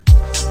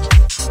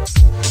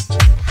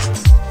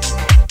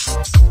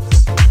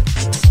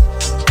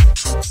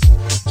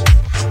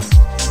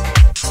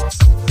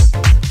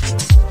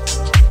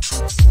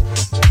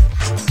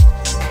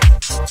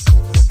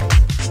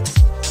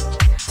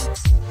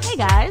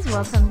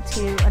Welcome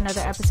to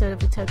another episode of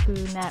the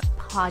TokuNet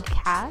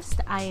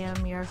podcast. I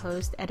am your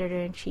host,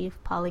 Editor-in-Chief,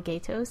 Paula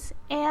Gatos,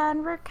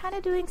 and we're kind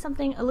of doing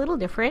something a little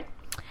different.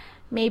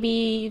 Maybe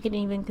you can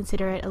even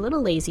consider it a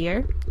little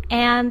lazier.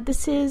 And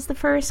this is the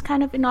first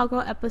kind of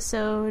inaugural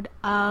episode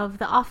of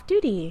the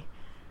Off-Duty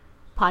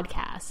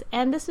podcast.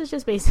 And this is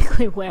just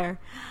basically where,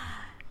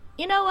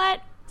 you know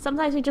what?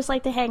 Sometimes we just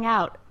like to hang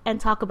out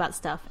and talk about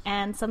stuff,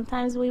 and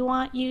sometimes we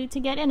want you to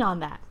get in on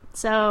that.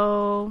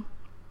 So...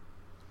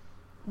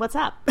 what's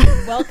up?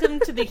 Welcome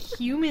to the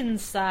human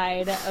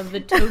side of the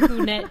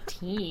TokuNet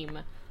team.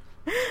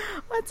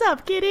 What's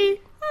up,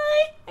 kitty?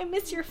 Hi, I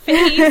miss your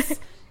face.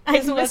 I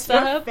miss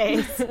your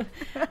face.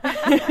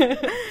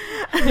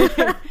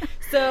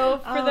 So,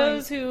 for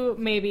those who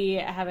maybe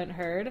haven't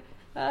heard,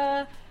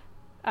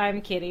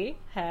 I'm Kitty.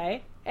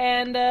 Hi.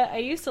 And I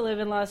used to live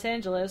in Los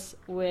Angeles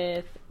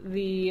with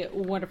the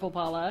wonderful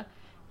Paula.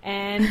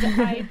 And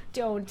I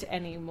don't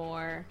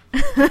anymore.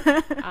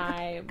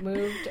 I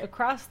moved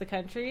across the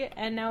country,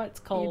 and now it's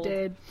cold. You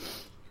did.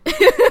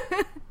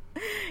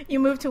 You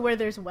moved to where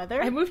there's weather?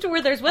 I moved to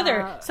where there's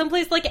weather.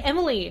 Someplace like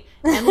Emily.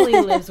 Emily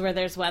lives where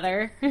there's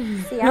weather.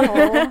 Seattle.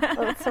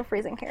 Oh, it's so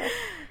freezing here.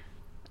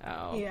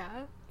 Oh.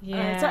 Yeah.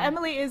 Yeah. So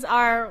Emily is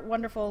our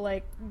wonderful,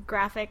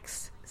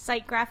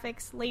 site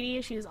graphics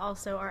lady. She's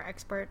also our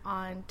expert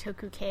on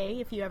Toku-K.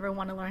 If you ever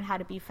want to learn how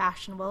to be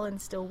fashionable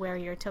and still wear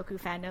your Toku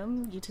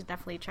fandom, you should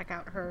definitely check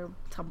out her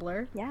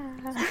Tumblr. Yeah.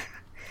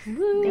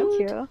 Thank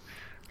you.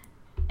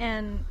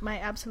 And my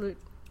absolute,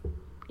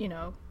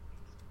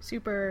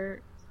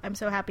 super, I'm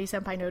so happy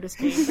senpai noticed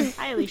me.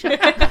 Hi, Alicia.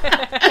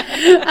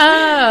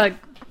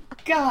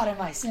 God,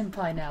 am I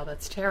senpai now?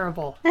 That's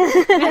terrible.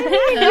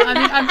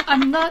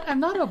 I'm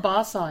not a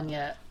boss-on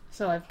yet,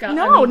 so I've got.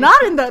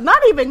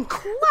 Not even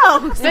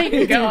close.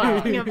 Thank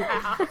God.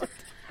 About.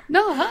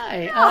 No,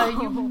 hi.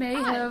 You may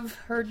have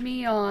heard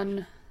me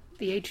on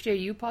the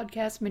HJU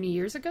podcast many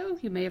years ago.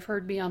 You may have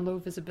heard me on Low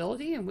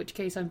Visibility, in which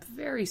case I'm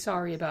very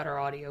sorry about our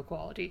audio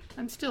quality.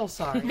 I'm still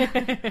sorry.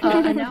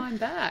 And now I'm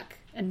back,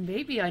 and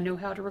maybe I know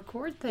how to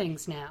record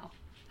things now.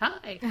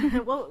 Hi.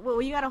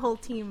 Well, you got a whole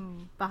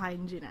team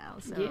behind you now.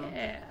 So.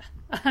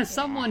 Yeah.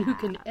 Someone who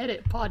can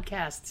edit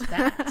podcasts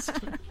fast.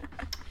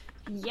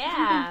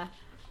 Yeah.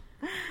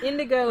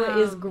 Indigo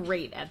is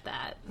great at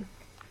that.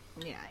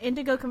 Yeah,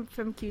 Indigo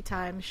from Q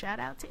Time. Shout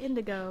out to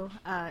Indigo,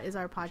 is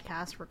our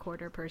podcast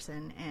recorder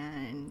person,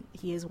 and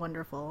he is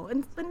wonderful.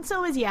 And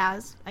so is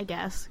Yaz, I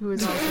guess, who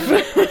is also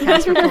a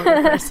podcast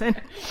recorder person.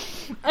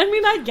 I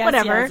mean, I guess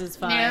whatever. Yaz is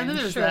fine.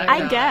 Yeah, sure.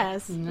 I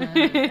guess. No.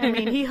 I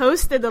mean, he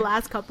hosted the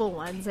last couple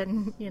ones,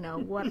 and,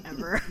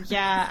 whatever.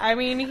 Yeah, I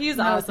mean, he's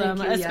awesome.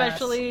 Thank you,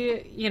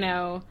 especially,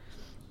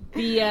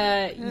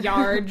 the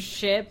Yard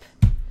ship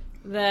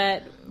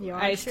that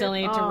I still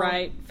need to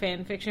write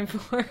fan fiction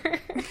for.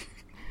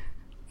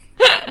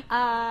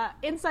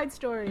 Inside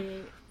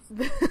story.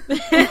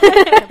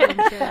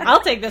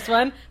 I'll take this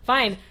one.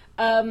 Fine.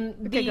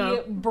 The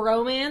go.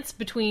 bromance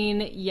between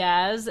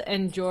Yaz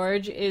and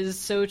George is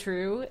so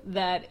true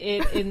that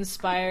it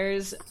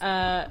inspires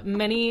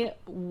many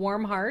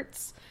warm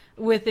hearts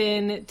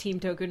within Team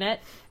TokuNet.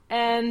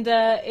 And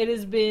it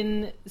has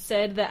been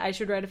said that I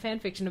should write a fan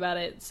fiction about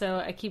it. So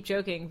I keep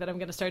joking that I'm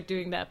going to start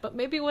doing that. But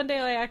maybe one day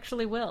I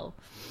actually will.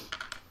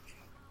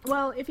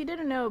 Well, if you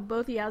didn't know,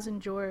 both Yaz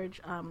and George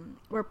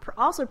were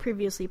also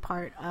previously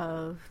part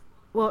of.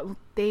 Well,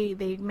 they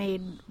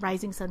made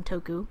Rising Sun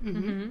Toku.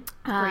 Mm-hmm.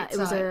 It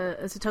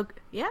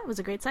was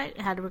a great site.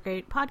 It had a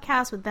great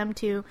podcast with them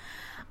too,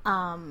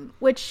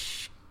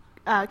 which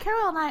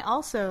Carol and I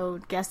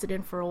also guested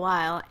in for a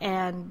while,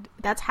 and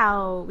that's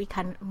how we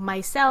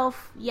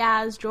myself,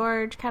 Yaz,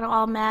 George, kind of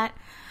all met,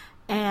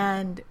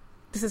 and.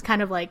 This is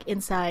kind of like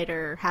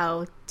insider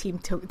how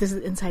this is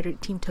insider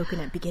Team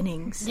TokuNet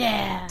beginnings.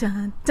 Yeah.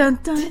 Dun dun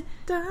dun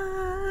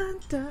dun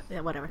dun.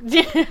 Yeah, whatever.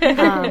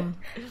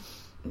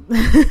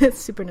 It's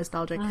super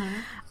nostalgic.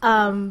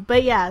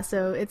 But yeah,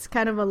 so it's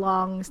kind of a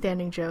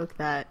long-standing joke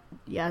that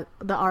the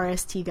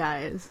RST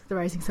guys, the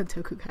Rising Sun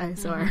Toku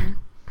guys, are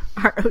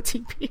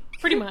OTP.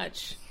 Pretty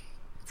much.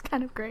 It's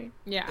kind of great.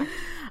 Yeah.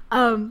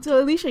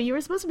 So Alicia, you were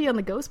supposed to be on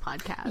the Ghost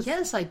podcast.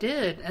 Yes, I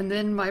did, and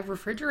then my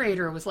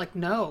refrigerator was like,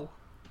 no.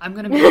 I'm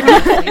going to make her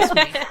replace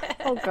me.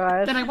 Oh,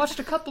 God. Then I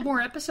watched a couple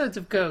more episodes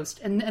of Ghost,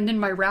 and then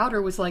my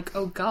router was like,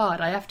 oh, God,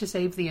 I have to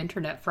save the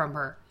internet from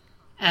her.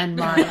 And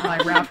my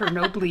router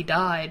nobly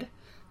died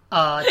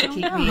to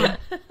keep me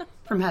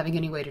from having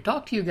any way to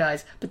talk to you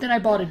guys. But then I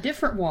bought a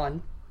different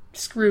one.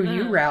 Screw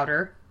you,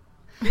 router.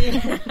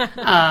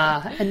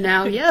 And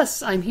now,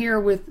 yes, I'm here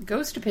with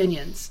Ghost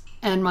Opinions.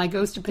 And my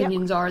Ghost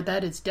Opinions are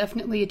that it's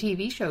definitely a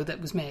TV show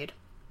that was made.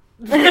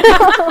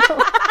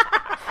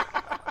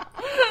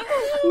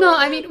 No,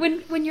 I mean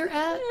when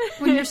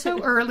you're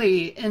so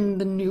early in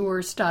the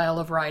newer style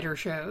of writer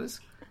shows,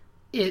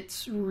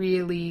 it's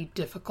really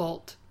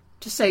difficult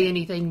to say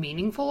anything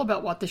meaningful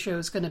about what the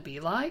show's going to be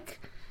like.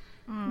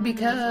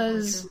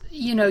 Because,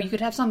 you know, you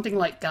could have something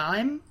like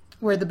Gaim,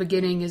 where the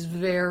beginning is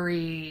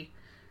very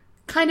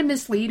kind of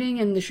misleading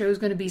and the show's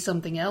going to be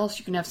something else.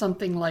 You can have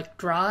something like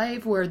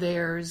Drive, where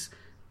there's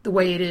the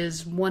way it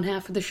is one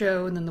half of the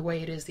show and then the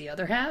way it is the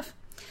other half.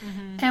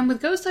 And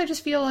with Ghost, I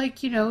just feel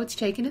like, you know, it's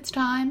taking its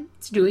time.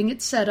 It's doing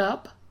its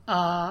setup.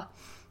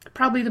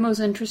 Probably the most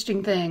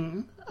interesting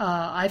thing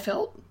I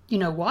felt, you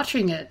know,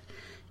 watching it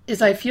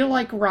is I feel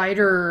like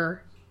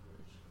Ryder,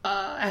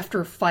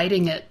 after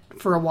fighting it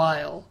for a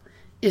while,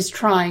 is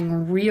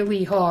trying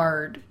really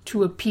hard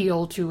to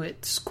appeal to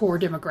its core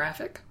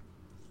demographic.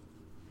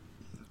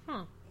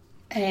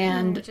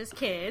 And just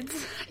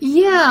kids.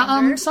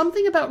 Yeah,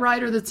 something about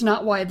Ryder that's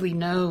not widely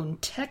known.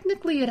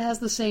 Technically, it has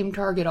the same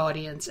target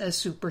audience as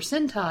Super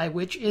Sentai,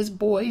 which is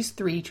boys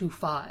 3 to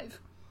 5.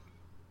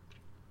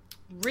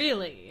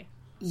 Really?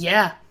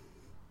 Yeah.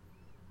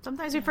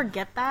 Sometimes we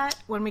forget that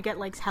when we get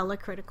like hella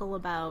critical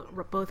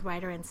about both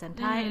Ryder and Sentai,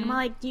 and I'm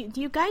like, do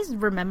you guys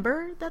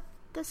remember that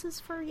this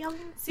is for young?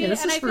 See, Yeah,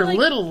 this is for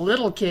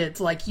little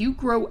kids. Like, you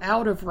grow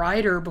out of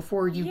Ryder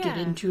before you get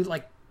into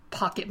like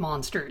Pocket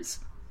Monsters.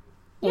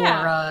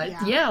 Yeah.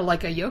 Or,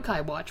 like a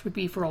Yokai Watch would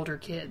be for older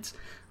kids.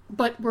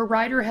 But where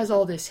Ryder has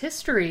all this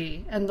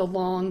history and the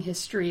long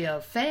history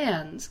of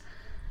fans,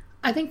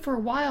 I think for a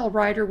while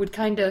Ryder would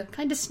kind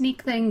of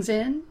sneak things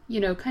in,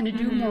 you know, kind of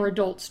do more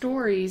adult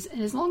stories,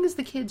 and as long as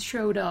the kids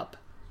showed up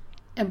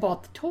and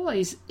bought the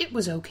toys, it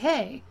was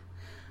okay.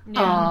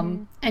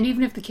 And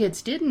even if the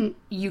kids didn't,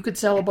 you could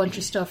sell a bunch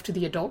of stuff to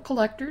the adult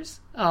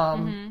collectors.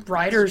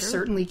 Ryder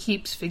certainly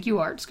keeps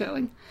Figuarts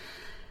going.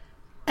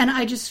 And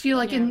I just feel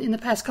like in the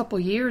past couple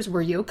of years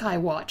where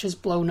Yokai Watch has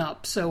blown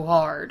up so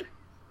hard,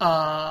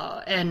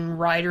 and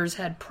Ryder's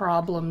had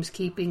problems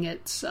keeping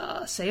its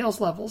sales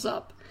levels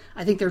up,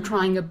 I think they're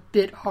trying a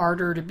bit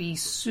harder to be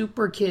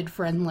super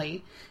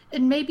kid-friendly,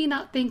 and maybe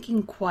not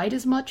thinking quite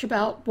as much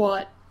about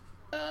what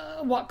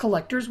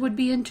collectors would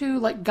be into,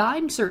 like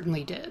Gaim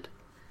certainly did.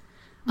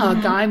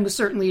 Gaim was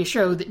certainly a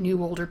show that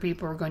new older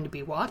people are going to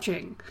be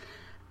watching.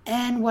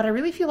 And what I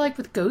really feel like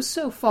with Ghost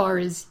so far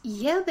is,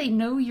 they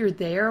know you're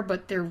there,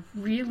 but they're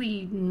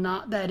really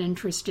not that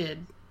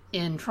interested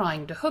in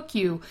trying to hook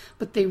you,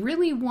 but they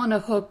really want to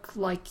hook,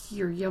 like,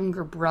 your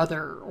younger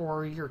brother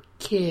or your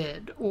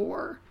kid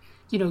or,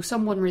 you know,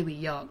 someone really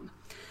young.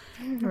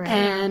 Right.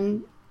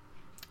 And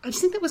I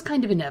just think that was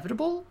kind of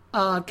inevitable,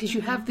 because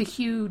you have the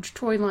huge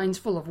toy lines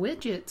full of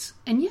widgets,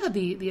 and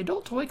the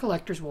adult toy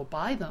collectors will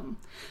buy them.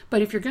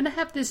 But if you're going to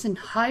have this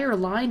entire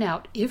line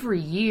out every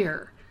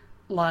year,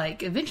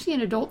 like, eventually an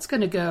adult's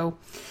going to go,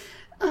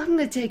 I'm going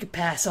to take a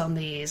pass on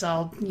these.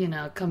 I'll, you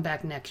know, come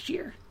back next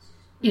year.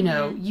 You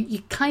know,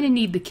 you kind of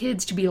need the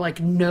kids to be like,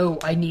 no,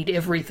 I need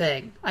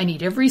everything. I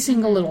need every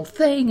single little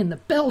thing, and the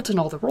belt, and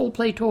all the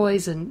role-play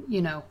toys, and,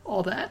 you know,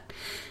 all that.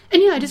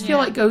 And I just feel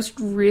like Ghost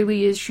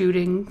really is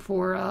shooting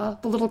for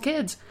the little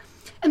kids.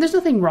 And there's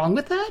nothing wrong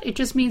with that. It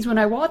just means when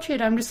I watch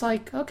it, I'm just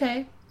like,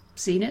 okay,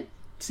 seen it.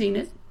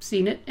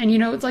 And, you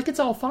know, it's like, it's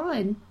all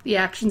fine. The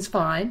action's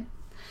fine.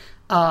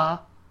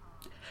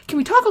 Can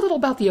we talk a little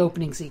about the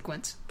opening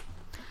sequence?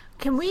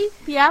 Can we?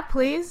 Yeah,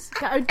 please.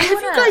 Have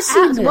you guys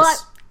seen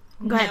this?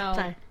 Go ahead. No.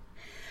 Sorry.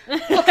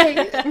 Okay,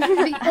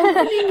 the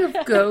opening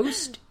of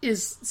Ghost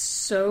is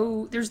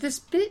so... There's this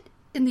bit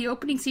in the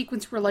opening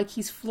sequence where, like,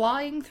 he's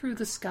flying through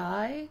the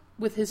sky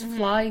with his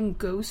flying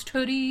ghost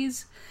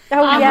hoodies.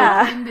 Oh,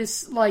 yeah. And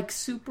this, like,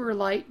 super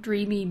light,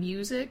 dreamy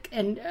music.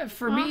 And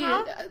for me,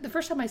 the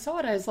first time I saw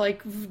it, I was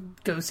like,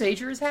 Ghost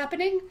Sager is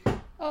happening?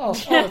 Oh,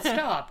 it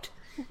stopped.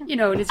 You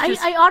know, and it's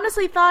just... I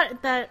honestly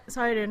thought that...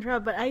 Sorry to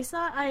interrupt, but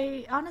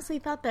I honestly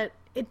thought that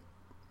it...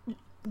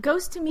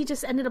 Ghost to me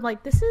just ended up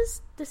like, this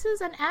is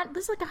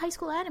like a high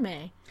school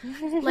anime.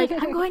 Like,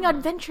 I'm going on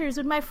adventures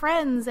with my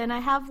friends, and I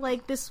have,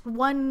 like, this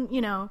one,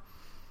 you know...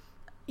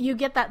 You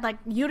get that,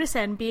 like,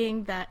 Yurisen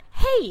being that,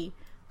 hey,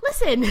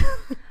 listen...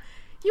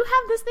 You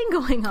have this thing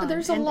going on.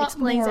 There's a and lot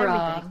explains more,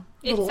 everything.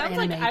 It sounds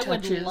like I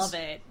would touches. love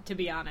it, to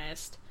be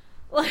honest.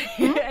 Like,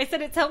 I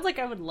said, it sounds like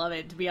I would love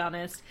it, to be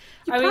honest.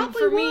 You I mean, probably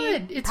for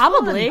would. me, It's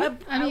probably. fun.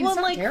 I mean, well, it's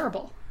not like,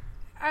 terrible.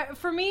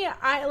 For me,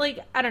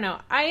 I don't know.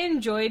 I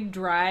enjoyed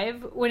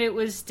Drive when it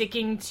was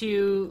sticking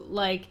to,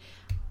 like,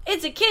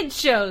 it's a kid's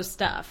show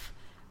stuff.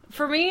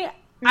 For me,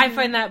 I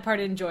find that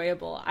part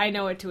enjoyable. I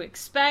know what to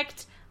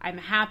expect. I'm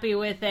happy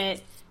with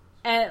it.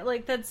 And,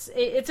 like,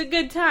 it's a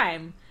good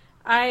time.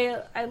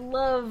 I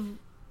love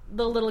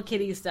the little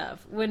kiddie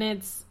stuff. When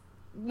it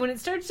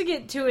starts to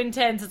get too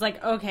intense, it's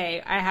like,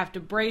 okay, I have to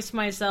brace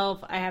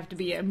myself. I have to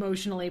be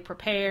emotionally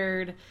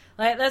prepared.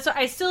 Like, that's what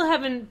I still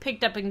haven't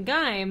picked up in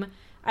Gaim.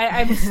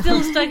 I'm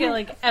still stuck at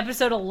like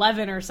episode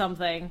 11 or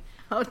something.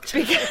 Oh, because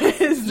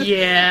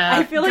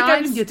I feel like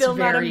Gaim I'm gets still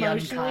not very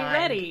emotionally unkind.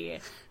 ready.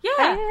 Yeah,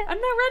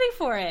 I'm not ready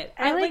for it.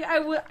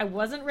 I I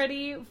wasn't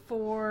ready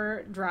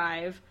for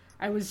Drive.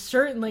 I was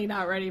certainly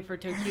not ready for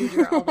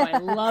ToQger, although I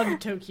love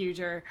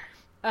ToQger.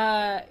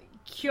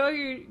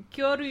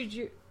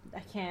 Kyoryuju, I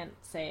can't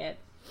say it.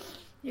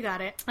 You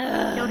got it.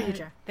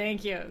 Kyoryuja.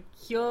 Thank you.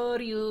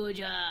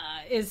 Kyoryuja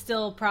is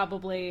still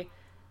probably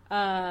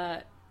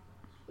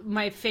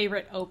my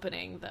favorite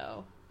opening,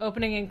 though.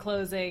 Opening and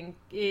closing,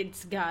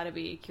 it's gotta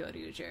be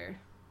Kyoryuja.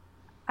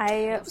 I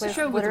It's a was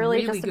show with literally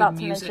really just good about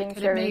to music, mention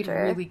and it made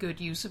Kyoryuger. really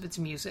good use of its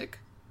music.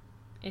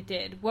 It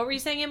did. What were you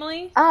saying,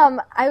 Emily?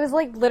 I was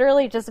like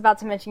literally just about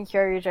to mention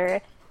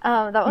Kyoryuger.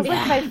 That was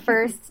like my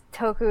first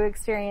Toku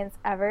experience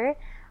ever.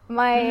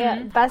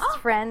 My best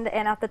friend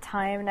and at the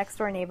time next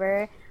door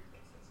neighbor,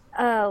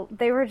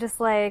 they were just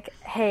like,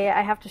 "Hey,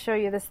 I have to show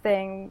you this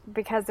thing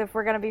because if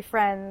we're gonna be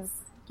friends,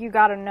 you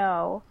gotta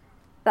know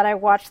that I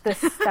watch this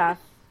stuff.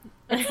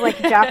 It's like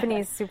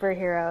Japanese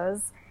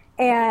superheroes."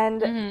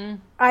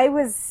 And I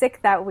was sick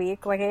that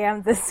week, like I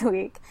am this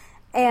week.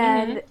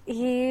 And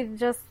he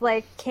just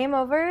like came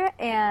over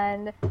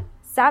and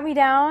sat me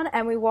down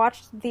and we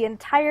watched the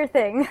entire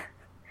thing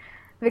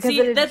because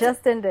it had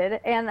just ended.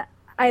 And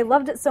I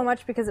loved it so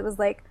much because it was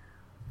like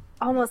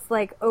almost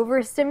like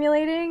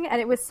overstimulating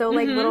and it was so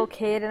like little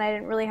kid and I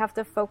didn't really have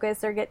to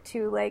focus or get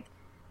too like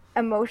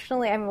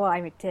emotionally. I mean, well,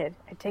 I did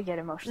get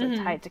emotionally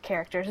tied to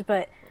characters,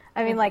 but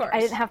I mean, like, I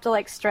didn't have to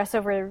like stress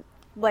over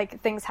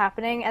like things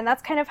happening. And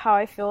that's kind of how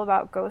I feel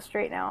about Ghost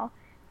right now,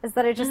 is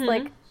that I just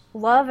like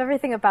love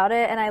everything about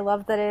it, and I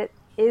love that it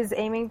is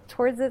aiming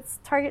towards its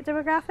target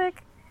demographic,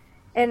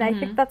 and I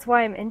think that's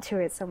why I'm into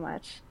it so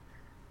much.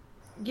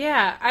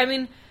 Yeah, I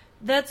mean,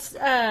 that's,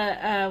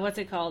 what's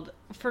it called?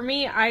 For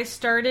me, I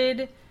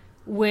started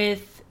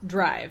with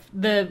Drive.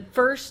 The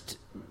first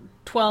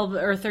 12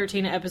 or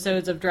 13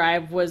 episodes of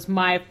Drive was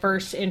my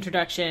first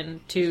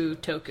introduction to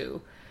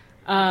Toku.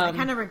 I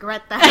kind of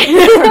regret that.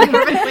 To be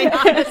perfectly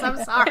honest,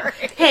 I'm sorry.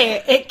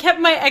 Hey, it kept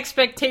my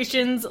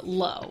expectations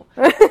low.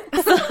 I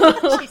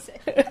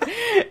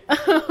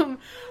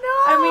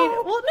mean,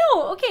 well,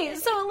 no, okay,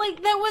 so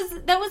like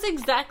that was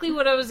exactly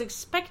what I was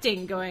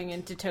expecting going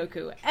into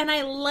Toku, and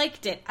I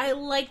liked it. I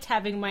liked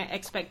having my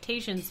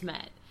expectations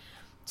met.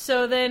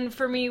 So then,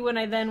 for me, when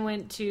I then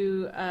went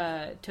to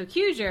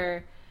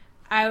Tokyuger,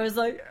 I was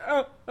like,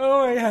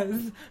 oh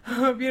yes,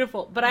 oh,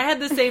 beautiful. But I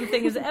had the same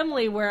thing as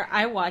Emily, where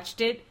I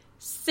watched it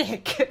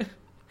sick,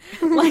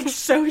 like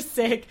so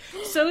sick.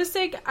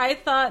 I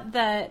thought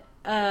that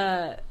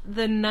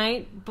the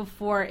night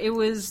before it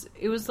was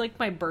like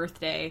my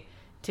birthday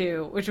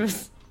too, which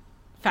was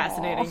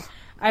fascinating. Aww.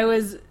 I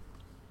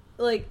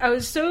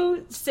was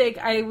so sick.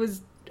 I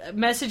was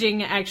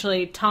messaging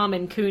actually Tom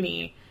and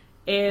Cooney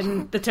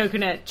in the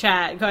Tokunet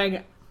chat,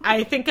 going,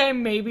 I think I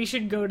maybe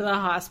should go to the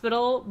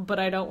hospital, but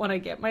I don't want to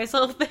get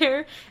myself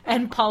there.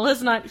 And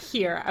Paula's not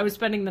here. I was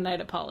spending the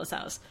night at Paula's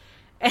house.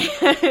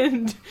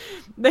 And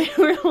they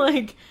were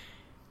like,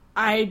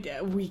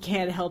 we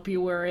can't help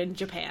you. We're in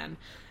Japan.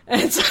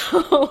 And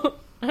so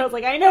I was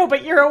like, I know,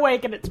 but you're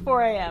awake and it's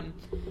 4 a.m.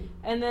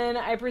 And then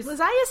was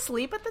I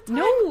asleep at the time?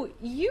 No,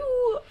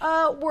 you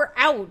were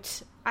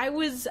out. I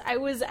was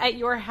at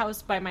your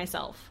house by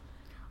myself.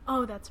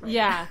 Oh, that's right.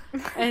 Yeah,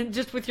 and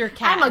just with your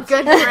cat. I'm a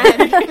good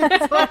friend.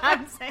 That's what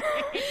I'm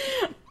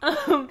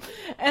saying.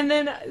 And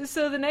then,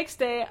 so the next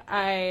day,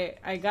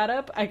 I got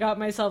up, I got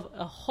myself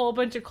a whole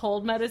bunch of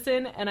cold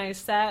medicine, and I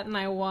sat and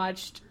I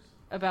watched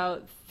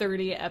about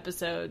 30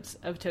 episodes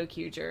of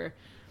Tokyuger.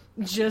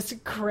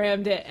 Just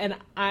crammed it, and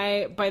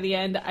by the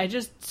end, I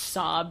just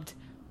sobbed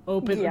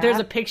open. Yeah. There's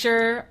a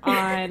picture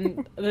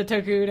on the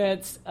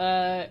Tokunet's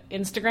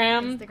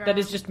Instagram that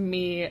is just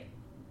me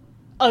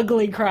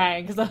ugly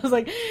crying, because I was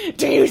like,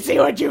 do you see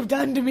what you've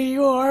done to me,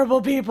 you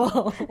horrible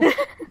people?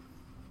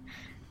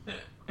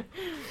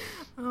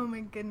 Oh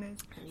my goodness.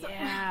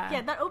 Yeah.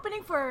 Yeah, that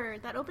opening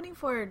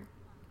for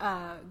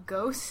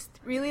Ghost,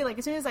 really, like,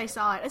 as soon as I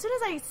saw it, as soon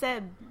as I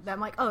said that, I'm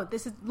like, oh,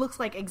 looks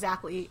like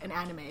exactly an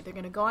anime. They're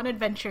gonna go on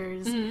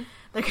adventures,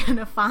 they're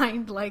gonna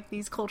find, like,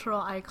 these cultural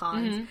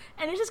icons,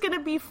 and it's just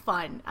gonna be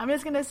fun. I'm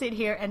just gonna sit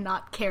here and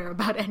not care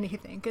about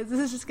anything, because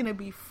this is just gonna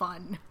be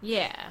fun.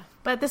 Yeah.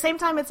 But at the same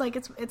time, it's like,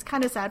 it's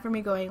kind of sad for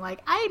me going,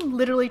 like, I'm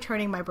literally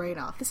turning my brain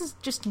off. This is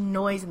just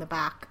noise in the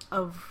back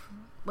of,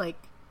 like,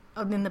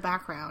 in the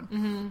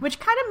background, which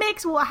kind of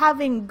makes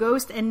having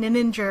Ghost and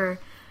Ninja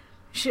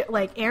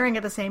like airing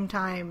at the same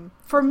time,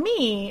 for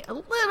me, a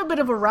little bit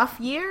of a rough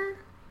year,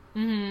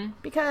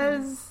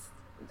 because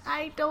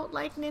I don't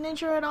like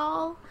Ninja at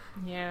all.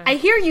 Yeah, I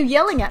hear you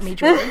yelling at me,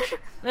 George,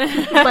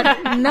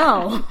 but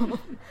no,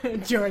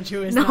 George,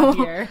 who is not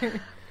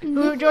here.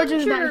 George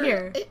is not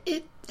here.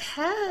 It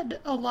had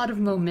a lot of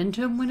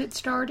momentum when it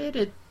started.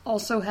 It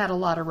also had a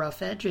lot of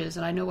rough edges,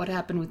 and I know what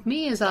happened with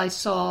me is I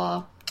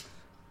saw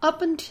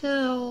up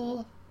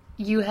until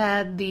you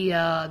had the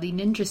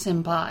Ninja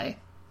Senpai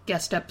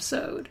guest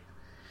episode,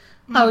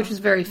 which was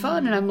very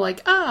fun, and I'm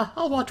like,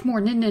 I'll watch more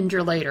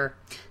Ninja later,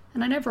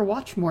 and I never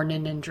watched more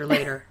Ninja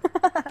later.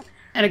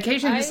 And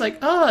occasionally just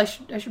like, I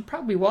should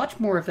probably watch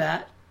more of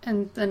that,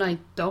 and then I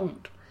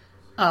don't.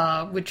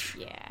 Which,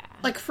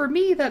 like, for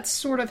me, that's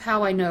sort of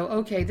how I know,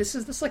 okay, this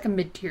is like a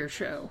mid-tier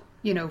show,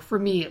 for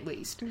me at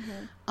least.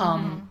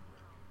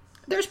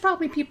 There's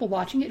probably people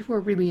watching it who are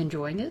really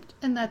enjoying it,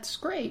 and that's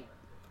great.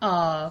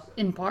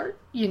 In part,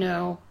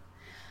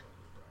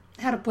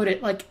 how to put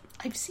it, like,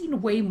 I've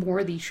seen way more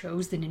of these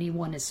shows than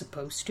anyone is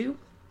supposed to.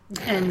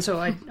 And so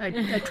I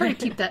try to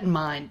keep that in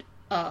mind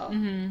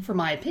for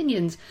my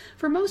opinions.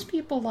 For most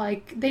people,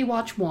 like, they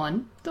watch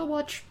one, they'll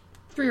watch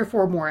 3 or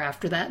 4 more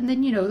after that, and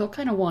then, they'll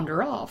kind of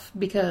wander off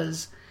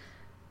because,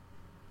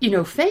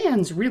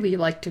 fans really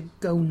like to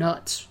go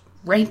nuts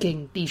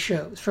ranking these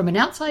shows. From an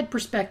outside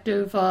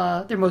perspective,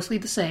 they're mostly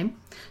the same,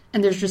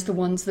 and there's just the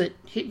ones that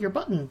hit your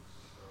button.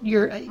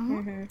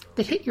 That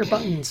hit your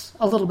buttons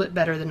a little bit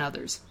better than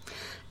others.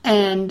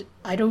 And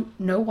I don't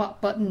know what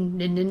button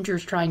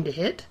Ninja's trying to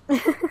hit.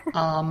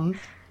 I'm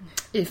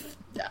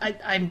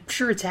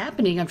sure it's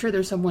happening. I'm sure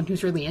there's someone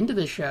who's really into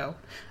this show.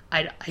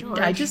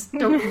 I just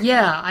don't.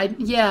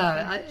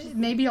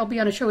 Maybe I'll be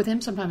on a show with him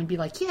sometime and be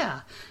like,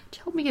 yeah,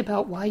 tell me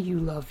about why you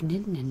love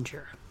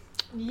Ninja.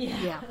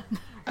 Yeah.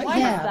 Why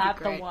is that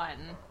the one?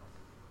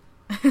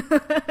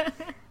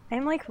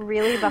 I'm like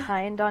really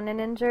behind on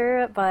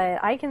Ninja,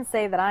 but I can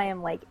say that I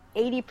am like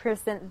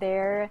 80%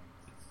 there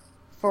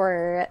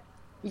for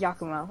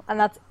Yakumo, and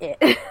that's it.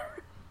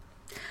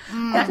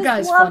 That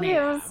guy's love funny.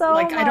 Him so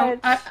like much.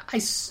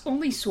 I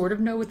only sort of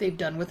know what they've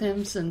done with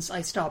him since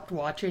I stopped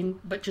watching,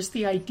 but just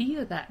the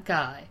idea of that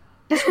guy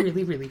is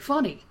really, really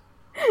funny.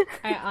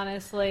 I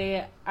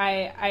honestly,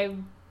 I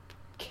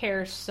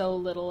care so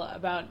little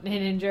about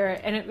Ninja,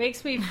 and it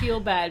makes me feel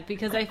bad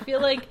because I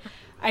feel like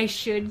I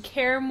should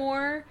care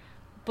more,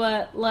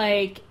 but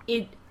like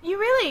it. You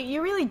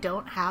really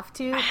don't have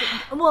to.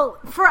 Well,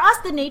 for us,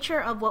 the nature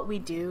of what we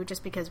do,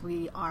 just because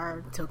we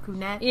are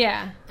TokuNet,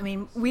 yeah. I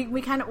mean,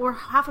 we kind of, or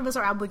half of us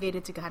are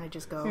obligated to kind of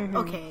just go,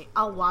 okay,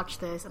 I'll watch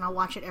this, and I'll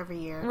watch it every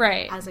year,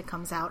 right, as it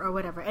comes out, or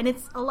whatever. And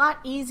it's a lot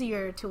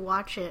easier to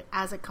watch it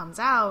as it comes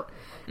out,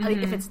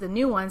 if it's the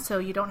new one, so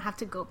you don't have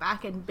to go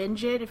back and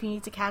binge it if you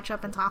need to catch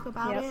up and talk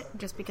about it,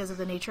 just because of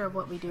the nature of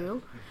what we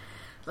do.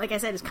 Like I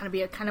said, it's going to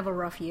be kind of a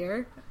rough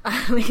year,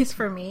 at least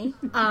for me.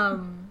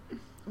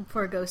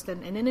 For Ghost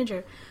and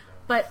Ninja,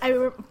 but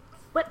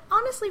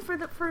honestly, for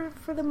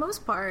the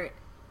most part,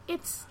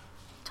 it's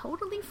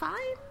totally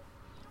fine.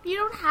 You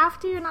don't have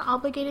to. You're not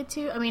obligated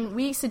to. I mean,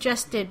 I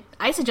suggested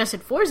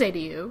Forze to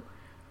you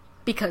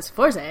because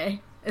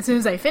Forze. As soon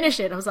as I finished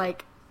it, I was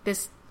like,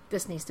 this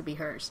needs to be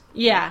hers.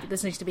 Yeah,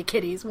 this needs to be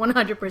Kitty's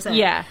 100%.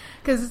 Yeah,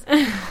 because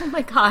oh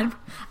my god,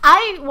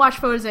 I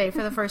watched Forze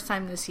for the first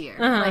time this year.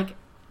 Like.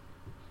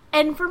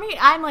 And for me,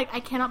 I'm like,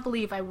 I cannot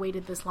believe I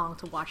waited this long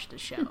to watch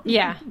this show.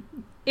 Yeah.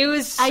 It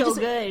was so I just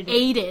good.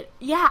 ate it.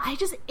 Yeah, I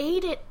just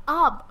ate it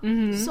up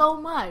so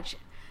much.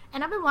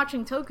 And I've been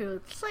watching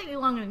Toku slightly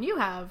longer than you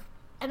have.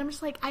 And I'm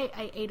just like,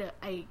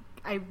 I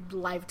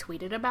live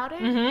tweeted about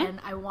it. And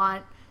I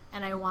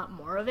want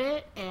more of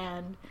it.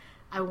 And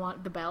I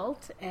want the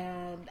belt.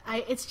 And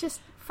it's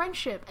just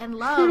friendship and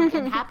love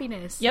and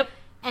happiness. Yep.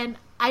 And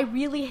I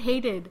really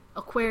hated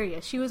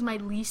Aquarius. She was my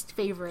least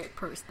favorite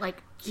person.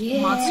 Like,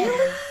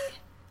 monster.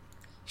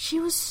 She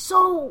was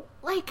so,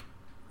 like,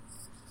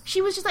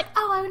 she was just like,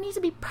 oh, I need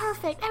to be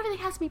perfect. Everything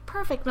has to be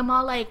perfect. And I'm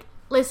all like,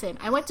 listen,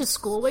 I went to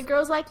school with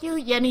girls like you.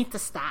 You need to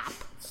stop.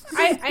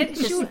 Stop.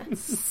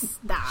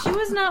 She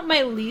was not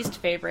my least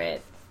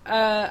favorite.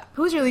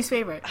 Who's your least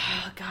favorite?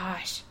 Oh,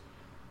 gosh.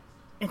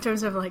 In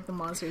terms of, like, the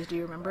monsters, do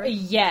you remember?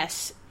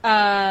 Yes.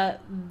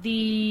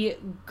 The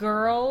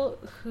girl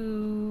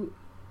who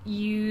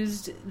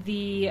used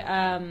the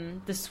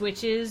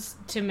switches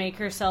to make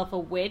herself a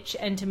witch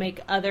and to make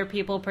other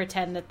people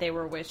pretend that they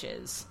were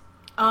witches.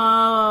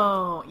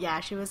 Oh, yeah,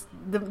 she was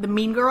the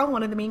mean girl,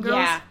 one of the mean girls.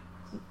 Yeah.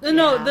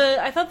 No,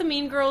 I thought the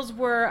mean girls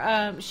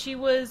were she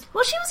was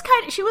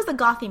the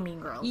gothy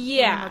mean girl.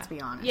 Yeah. I mean, let's be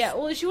honest. Yeah,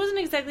 well, she wasn't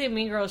exactly a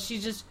mean girl.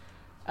 She's just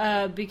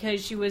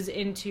because she was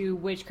into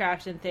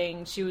witchcraft and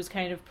things, she was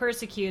kind of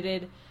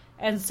persecuted,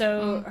 and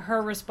so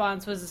her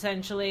response was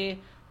essentially,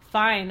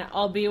 fine,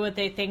 I'll be what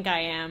they think I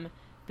am,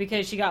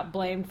 because she got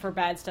blamed for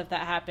bad stuff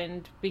that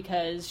happened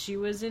because she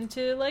was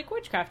into, like,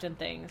 witchcraft and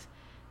things.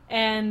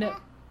 And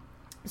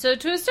so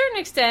to a certain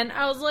extent,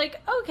 I was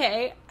like,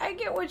 okay, I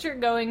get what you're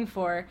going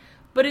for.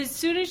 But as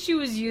soon as she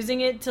was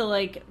using it to,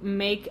 like,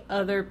 make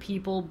other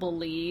people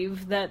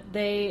believe that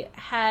they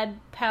had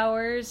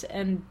powers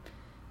and,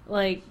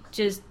 like,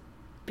 just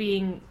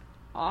being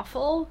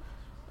awful,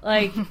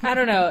 like, I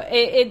don't know,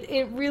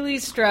 it really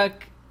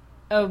struck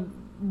a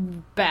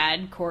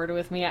bad chord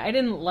with me. I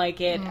didn't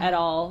like it at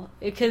all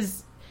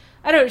because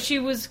I don't know, she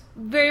was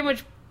very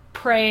much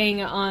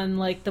preying on,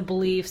 like, the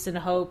beliefs and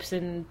hopes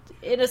and,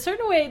 in a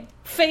certain way,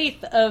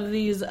 faith of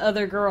these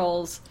other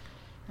girls.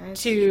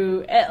 That's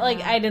to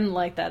like, I didn't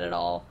like that at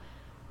all.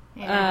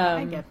 Yeah,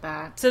 I get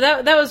that. So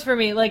that was for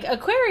me. Like,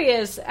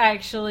 Aquarius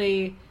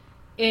actually,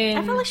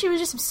 I felt like she was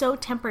just so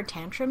temper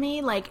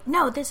tantrumy. Like,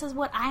 no, this is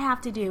what I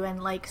have to do,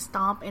 and, like,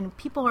 stomp. And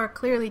people are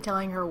clearly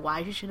telling her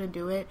why she shouldn't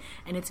do it,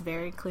 and it's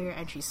very clear,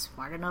 and she's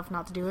smart enough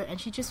not to do it. And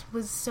she just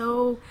was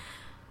so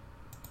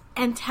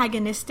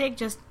antagonistic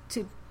just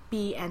to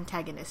be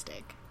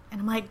antagonistic.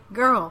 And I'm like,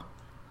 girl,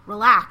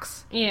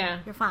 relax. Yeah,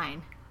 you're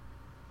fine.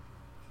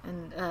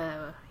 And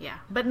yeah,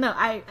 but no,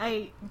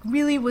 I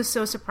really was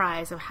so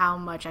surprised of how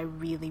much I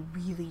really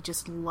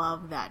just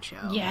love that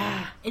show.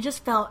 Yeah, it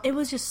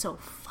was just so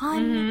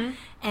fun,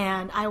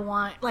 and I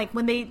want, like,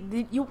 when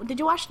did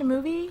you watch the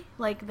movie,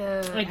 like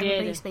the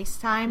Everybody Space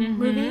Time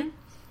movie?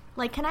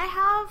 Like, can I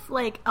have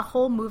like a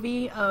whole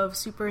movie of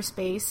super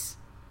space,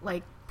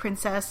 like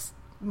Princess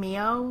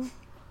Mio?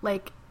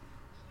 Like,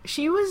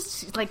 she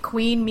was like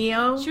Queen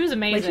Mio. She was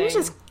amazing. Like, she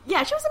was just,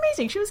 yeah, she was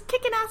amazing. She was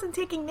kicking ass and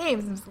taking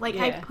names. Like,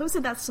 I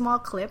posted that small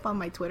clip on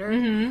my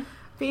Twitter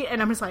feed,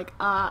 and I'm just like,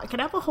 can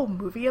I have a whole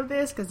movie of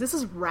this? Because this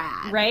is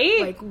rad.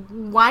 Right? Like,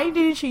 why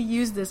didn't she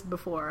use this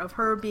before? Of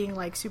her being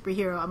like,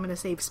 superhero, I'm gonna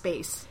save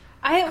space.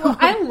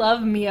 I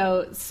love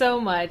Mio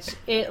so much.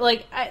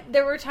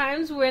 There were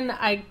times when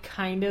I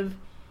kind of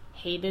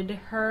hated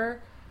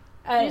her.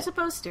 You're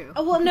supposed to.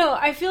 Well, no,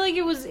 I feel like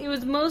it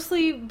was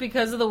mostly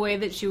because of the way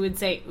that she would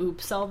say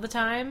 "oops" all the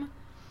time.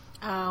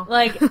 Oh,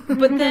 like,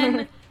 but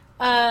then,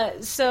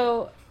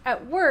 so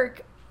at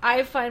work,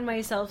 I find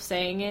myself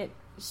saying it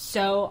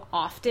so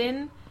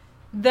often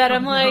that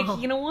I'm like,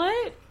 you know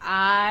what?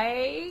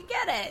 I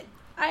get it.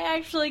 I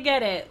actually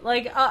get it.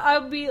 Like,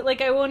 I'll be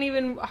like, I won't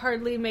even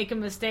hardly make a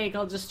mistake.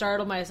 I'll just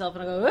startle myself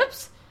and I'll go,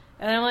 "Oops,"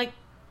 and then I'm like,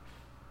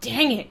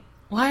 dang it.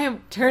 Why am I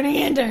turning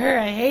into her?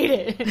 I hate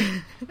it.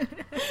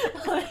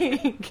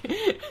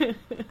 Like,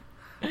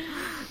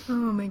 oh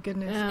my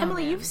goodness, oh,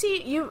 Emily, man.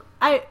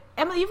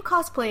 you've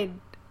cosplayed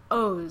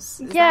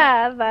O's.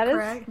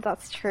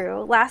 That's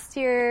true. Last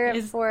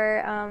year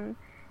for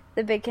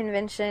the big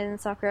convention,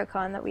 Sakura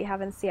Con, that we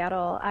have in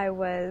Seattle, I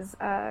was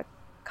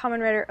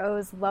Kamen Rider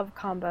O's Love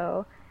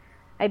Combo.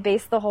 I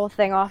based the whole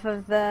thing off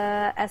of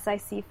the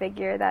SIC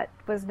figure that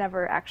was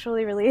never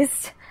actually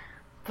released.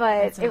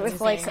 But it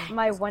was like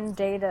my one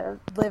day to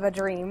live a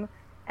dream,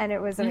 and it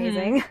was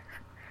amazing.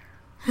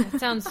 That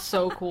sounds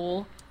so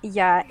cool.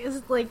 Yeah.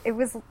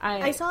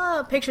 I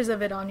saw pictures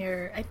of it on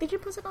your... I think you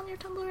posted it on your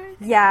Tumblr?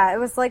 Yeah, it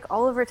was like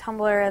all over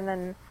Tumblr, and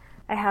then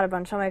I had a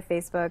bunch on my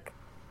Facebook.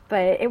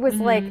 But it was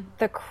like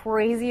the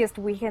craziest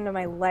weekend of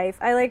my life.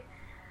 I like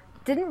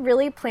didn't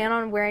really plan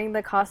on wearing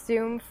the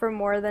costume for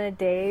more than a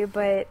day,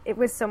 but it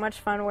was so much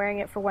fun wearing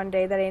it for one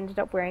day that I ended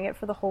up wearing it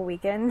for the whole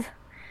weekend.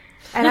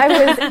 And I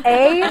was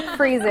A,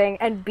 freezing,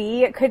 and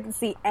B, couldn't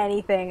see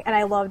anything, and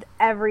I loved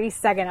every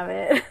second of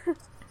it.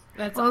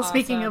 That's well, awesome.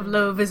 Speaking of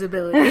low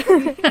visibility.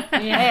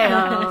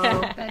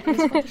 Yeah. That is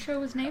what the show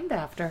was named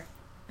after.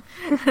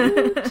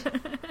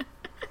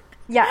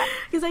 Yeah.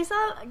 Because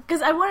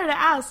I wanted to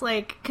ask,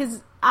 like,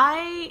 because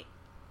I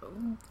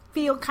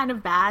feel kind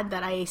of bad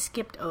that I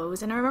skipped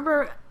O's, and I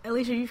remember,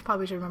 Alicia, you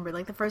probably should remember,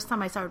 like, the first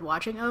time I started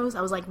watching O's,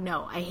 I was like,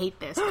 no, I hate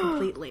this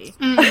completely.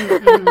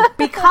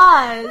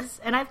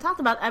 Because, and I've talked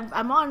about,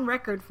 I'm on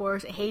record for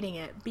hating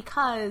it,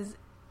 because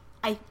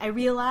I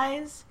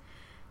realized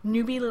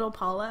newbie Little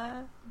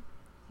Paula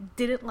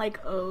didn't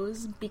like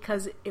O's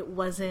because it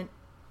wasn't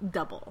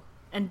Double.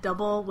 And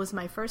Double was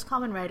my first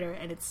Kamen Rider,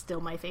 and it's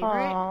still my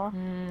favorite.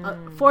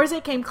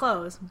 Forza came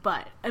close,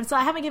 and so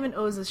I haven't given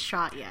O's a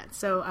shot yet.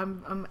 So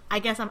I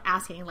guess I'm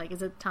asking, like,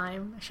 is it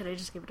time? Should I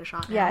just give it a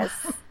shot now?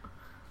 Yes.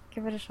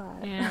 Give it a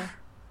shot. Yeah.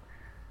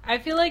 I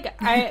feel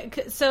like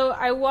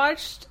I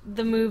watched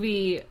the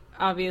movie,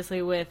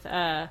 obviously, with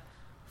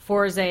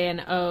Forza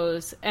and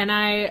O's, and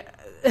I,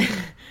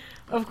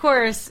 of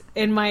course,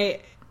 in my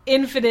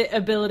infinite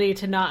ability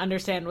to not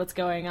understand what's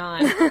going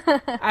on,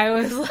 I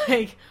was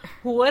like,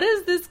 what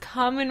is this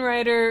Kamen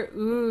Rider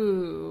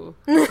ooh?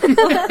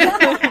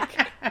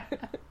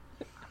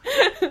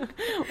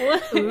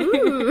 What?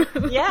 Ooh.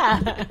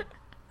 Yeah.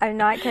 I'm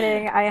not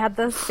kidding. I had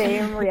the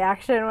same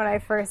reaction when I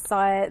first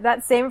saw it.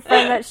 That same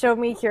friend that showed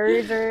me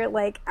Kyoryuger,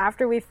 like,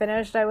 after we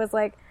finished, I was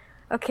like,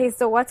 okay,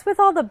 so what's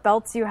with all the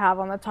belts you have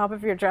on the top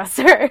of your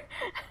dresser?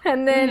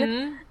 And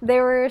then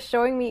they were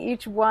showing me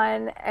each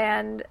one,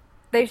 and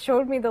they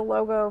showed me the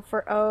logo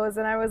for O's,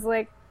 and I was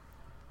like,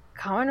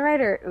 Kamen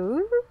Rider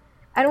ooh?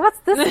 And what's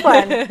this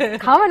one?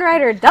 Kamen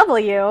Rider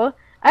W?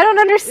 I don't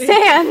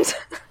understand.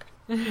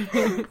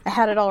 I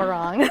had it all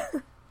wrong.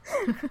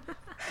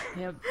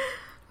 Yep.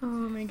 Oh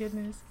my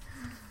goodness.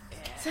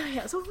 So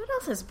what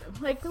else has,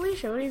 like,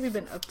 Alicia, what have you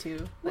been up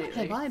to lately? What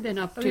have I been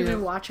up to? What have you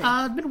been watching?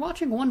 I've been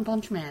watching One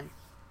Punch Man.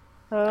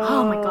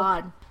 Oh my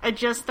god. I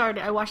just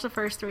started. I watched the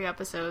first 3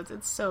 episodes.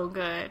 It's so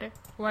good.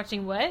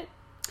 Watching what?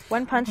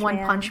 One Punch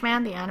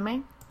Man, the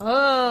anime.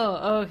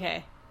 Oh,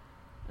 okay.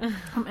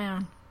 Oh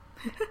man.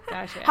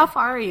 Gotcha. How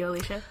far are you,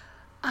 Alicia?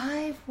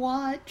 I've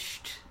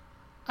watched,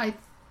 I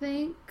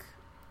think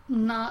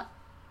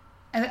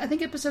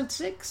episode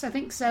 6. I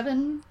think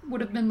 7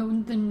 would have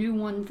been the new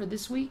one for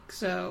this week,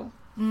 so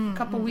a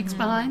couple weeks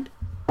behind.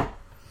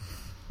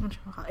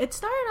 It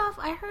started off,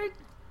 I heard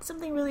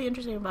something really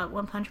interesting about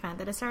One Punch Man,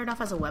 that it started off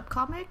as a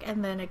webcomic,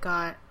 and then it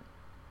got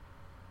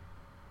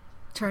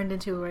turned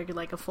into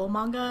like a full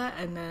manga,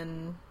 and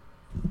then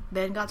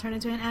got turned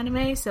into an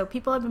anime. So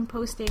people have been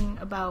posting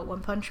about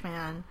One Punch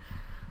Man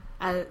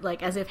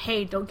as if,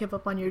 hey, don't give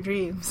up on your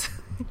dreams.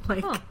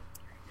 Like,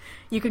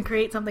 you can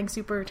create something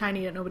super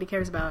tiny that nobody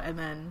cares about, and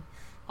then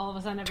all of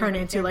a sudden turn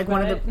into like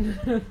one of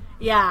the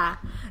yeah.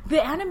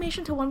 The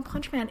animation to One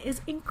Punch Man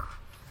is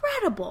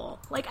incredible.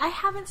 Like I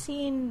haven't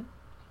seen.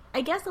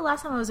 I guess the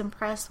last time I was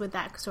impressed with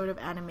that sort of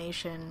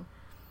animation.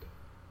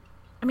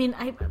 I mean,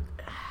 I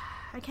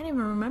can't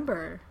even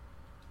remember.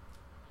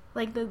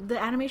 Like the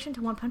animation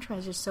to One Punch Man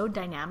is just so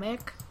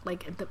dynamic.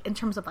 Like in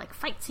terms of like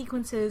fight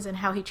sequences and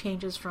how he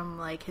changes from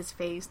like his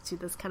face to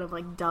this kind of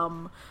like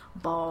dumb,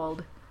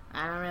 bald.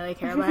 I don't really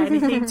care about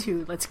anything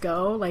to let's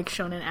go, like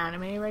shonen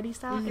anime ready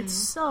style. Mm-hmm. It's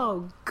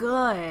so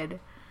good.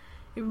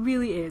 It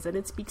really is, and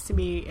it speaks to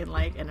me in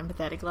like an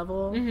empathetic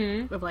level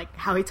of like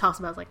how he talks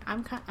about like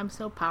I'm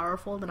so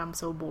powerful that I'm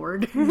so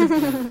bored.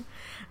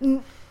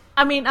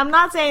 I mean, I'm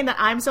not saying that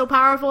I'm so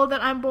powerful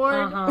that I'm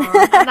bored.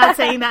 I'm not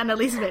saying that in the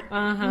least bit.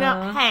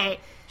 No, hey,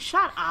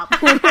 shut up.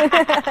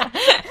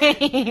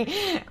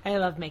 I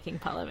love making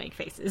Paula make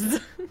faces.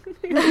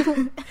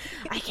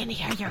 I can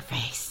hear your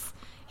face.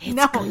 It's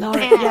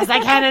glorious. Yes, I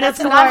can, and that's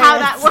it's not how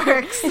that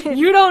works.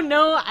 You don't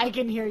know. I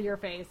can hear your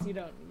face. You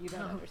don't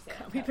understand.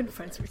 God, we've been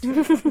friends for too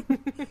long.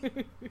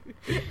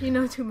 You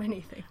know too many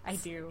things. I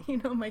do.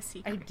 You know my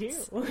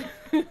secrets. I do.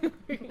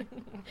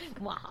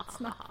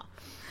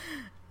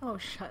 Oh,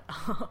 shut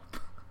up.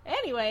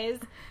 Anyways,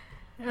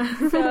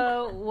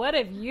 so what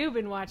have you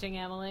been watching,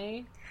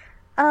 Emily?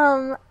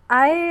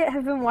 I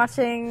have been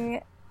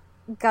watching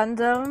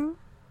Gundam.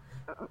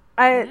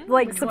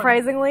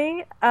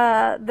 Surprisingly,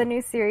 the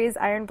new series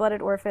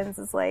Iron-Blooded Orphans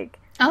is like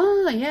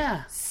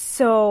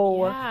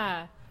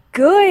so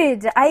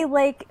good. I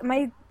like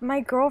my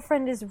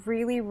girlfriend is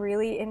really,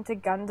 really into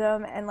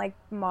Gundam and like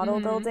model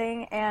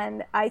building,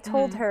 and I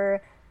told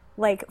her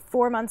like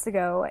 4 months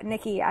ago,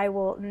 Nikki, I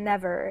will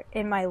never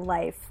in my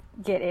life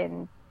get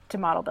into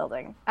model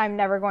building. I'm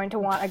never going to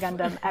want a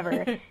Gundam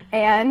ever.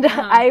 And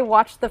I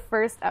watched the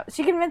first.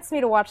 She convinced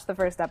me to watch the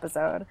first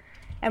episode.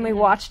 And we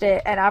watched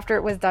it, and after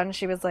it was done,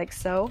 she was like,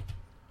 so,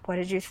 what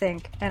did you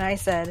think? And I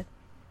said,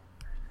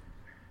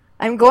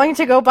 I'm going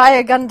to go buy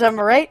a Gundam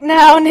right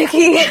now,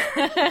 Nikki.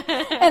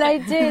 And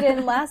I did,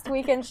 and last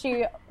weekend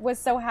she was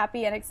so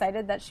happy and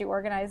excited that she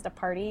organized a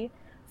party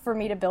for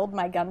me to build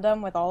my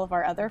Gundam with all of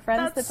our other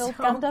friends that build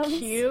Gundams.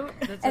 Cute.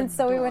 And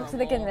so we went to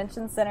the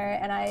convention center,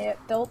 and I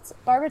built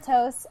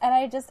Barbatos, and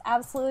I just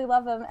absolutely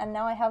love him, and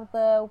now I have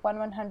the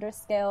 1/100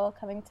 scale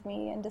coming to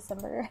me in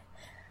December.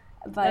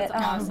 But that's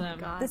awesome.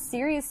 The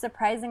series,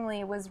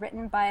 surprisingly, was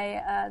written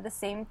by the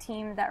same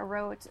team that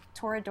wrote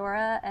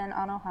Toradora and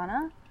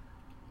Anohana.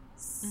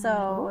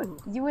 So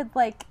you would,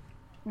 like,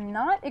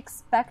 not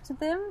expect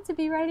them to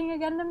be writing a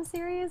Gundam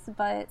series,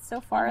 but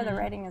so far the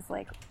writing is,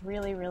 like,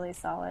 really, really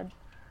solid.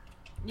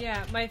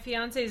 Yeah, my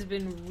fiance's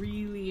been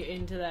really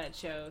into that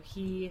show.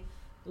 He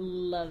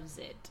loves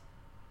it.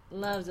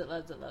 Loves it,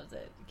 loves it, loves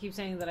it. Keeps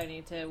saying that I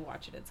need to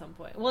watch it at some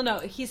point. Well, no,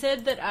 he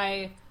said that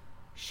I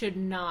should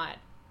not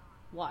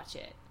watch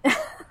it.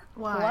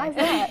 Why is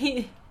that?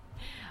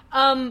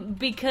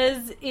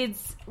 Because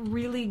it's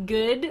really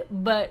good,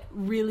 but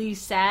really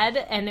sad,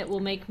 and it will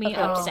make me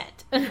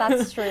upset.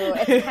 That's true.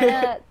 It's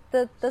kind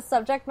of the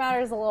subject matter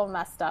is a little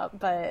messed up,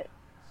 but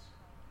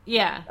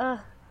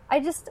yeah,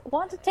 I just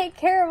want to take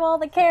care of all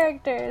the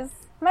characters,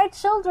 my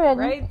children.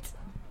 Right?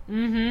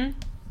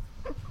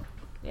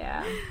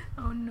 Yeah.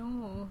 Oh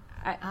no.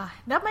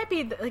 That might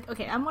be like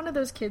okay. I'm one of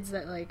those kids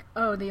that like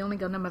the only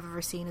Gundam I've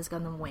ever seen is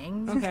Gundam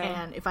Wing. Okay.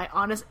 And if I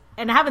I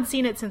haven't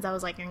seen it since I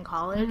was like in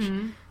college.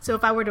 So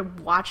if I were to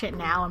watch it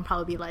now, I'd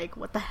probably be like,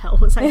 what the hell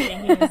was I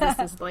thinking? This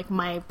is like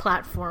my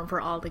platform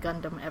for all the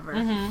Gundam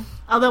ever.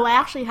 Although I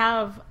actually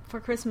have for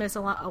Christmas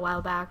a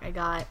while back I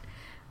got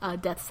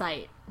Death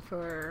Sight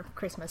for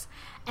Christmas,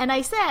 and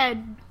I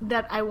said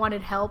that I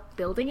wanted help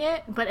building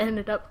it, but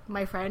ended up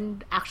my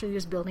friend actually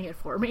just building it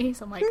for me.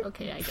 So I'm like,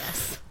 okay, I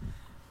guess.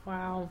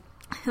 Wow.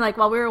 Like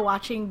while we were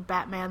watching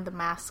Batman: The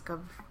Mask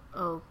of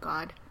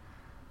Alicia,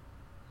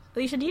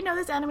 do you know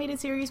this animated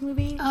series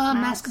movie?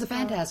 Mask of the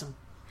Phantasm.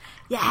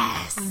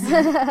 Yes.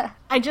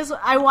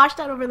 I watched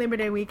that over Labor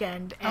Day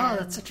weekend. And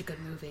that's such a good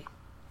movie.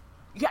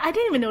 Yeah, I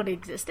didn't even know it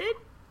existed,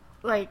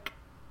 like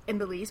in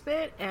the least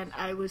bit, and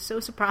I was so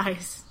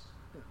surprised.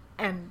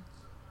 And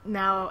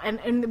now,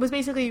 and it was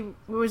basically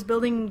we was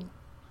building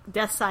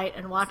Death Sight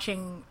and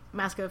watching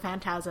Mask of the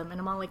Phantasm, and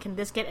I'm all like, can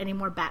this get any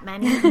more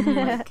Batman-y?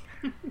 Like,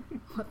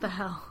 what the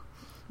hell?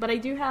 But I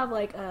do have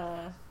like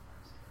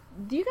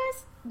do you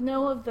guys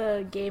know of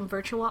the game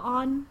Virtua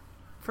On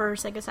for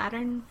Sega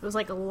Saturn? It was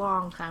like a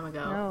long time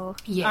ago. No.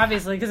 Yeah.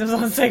 Obviously, because it was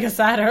on Sega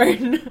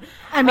Saturn.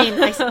 I mean,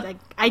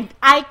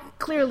 I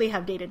clearly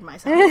have dated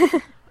myself.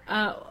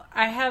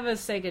 I have a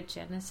Sega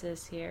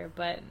Genesis here,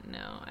 but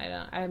no, I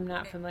don't. I'm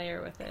not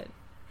familiar with it.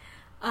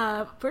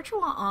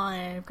 Virtua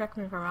On, correct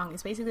me if I'm wrong,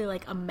 is basically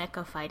like a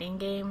mecha fighting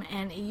game,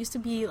 and it used to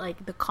be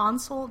like the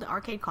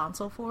arcade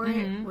console for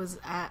it was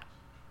at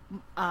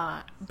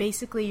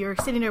basically you're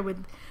sitting there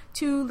with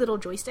two little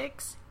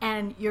joysticks,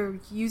 and you're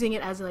using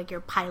it as like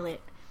your pilot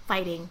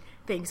fighting,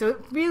 thing. So it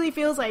really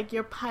feels like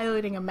you're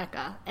piloting a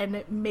mecha, and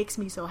it makes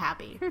me so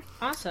happy.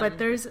 Awesome. But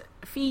there's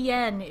Fi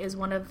Yen is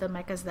one of the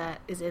mechas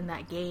that is in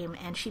that game,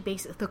 and she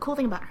basically, the cool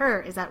thing about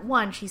her is that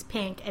 1, she's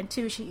pink, and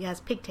 2, she has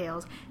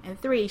pigtails, and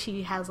 3,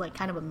 she has like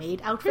kind of a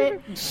maid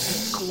outfit.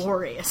 It's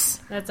glorious.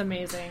 That's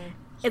amazing.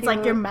 It's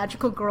like your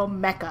magical girl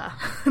mecha,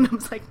 and I'm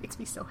just like, makes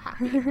me so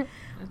happy.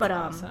 But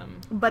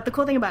awesome. But the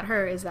cool thing about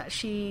her is that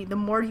the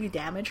more you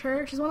damage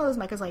her, she's one of those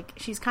mechas, like,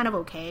 she's kind of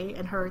okay,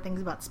 and her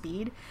thing's about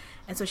speed,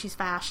 and so she's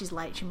fast, she's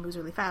light, she moves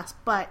really fast,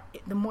 but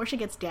the more she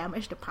gets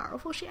damaged, the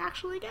powerful she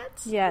actually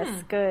gets.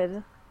 Yes,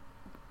 good.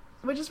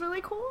 Which is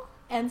really cool.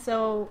 And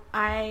so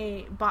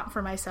I bought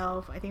for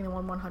myself, I think, the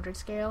 1/100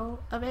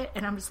 scale of it,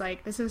 and I'm just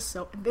like, this is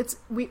so...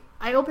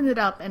 I opened it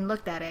up and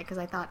looked at it, because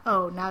I thought,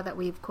 oh, now that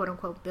we've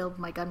quote-unquote built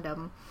my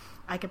Gundam,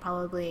 I could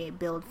probably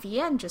build Fi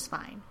Yen just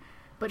fine.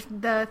 But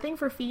the thing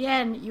for Fi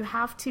Yen, you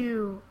have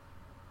to,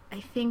 I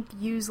think,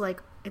 use,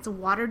 like, it's a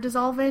water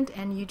dissolvent,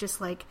 and you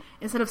just, like,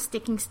 instead of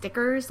sticking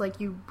stickers,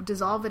 like, you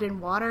dissolve it in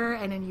water,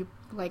 and then you,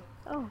 like...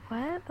 Oh,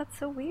 what? That's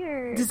so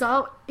weird. You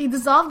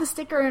dissolve the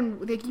sticker,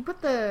 and, like, you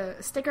put the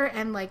sticker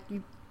and, like,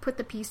 you put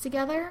the piece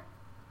together.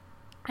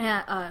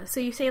 So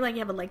you say, like, you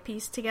have a leg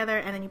piece together,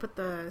 and then you put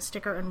the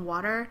sticker in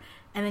water,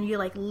 and then you,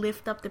 like,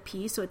 lift up the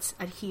piece so it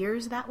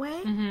adheres that way.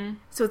 Mm-hmm.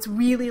 So it's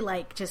really,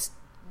 like, just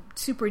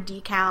super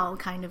decal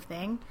kind of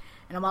thing.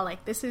 And I'm all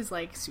like, this is,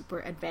 like, super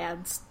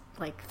advanced,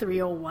 like,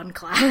 301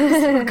 class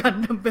for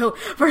Gundam build,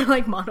 for,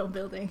 like, model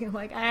building. I'm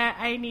like,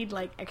 I need,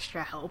 like,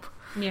 extra help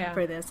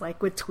for this,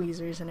 like, with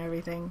tweezers and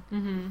everything.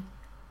 Mm-hmm.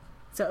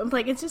 So I'm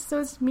like,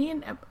 it's me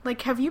and,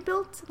 like, have you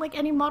built, like,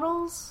 any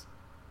models,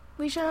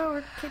 Leisha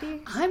or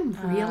Kitty? I'm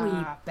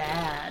really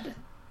bad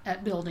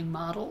at building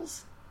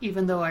models,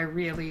 even though I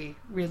really,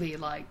 really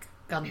like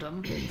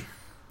Gundam.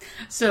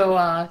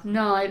 So,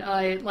 no,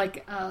 I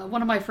like,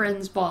 one of my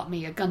friends bought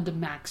me a Gundam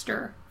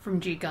Maxter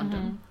from G Gundam.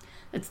 Mm-hmm.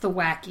 It's the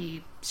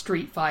wacky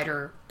Street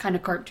Fighter, kind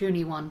of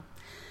cartoony one.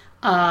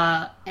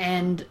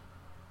 And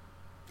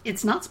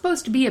it's not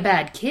supposed to be a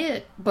bad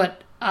kit,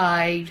 but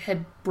I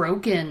had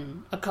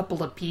broken a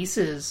couple of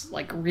pieces,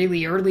 like,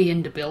 really early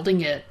into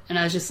building it. And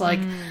I was just like,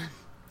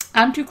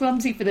 I'm too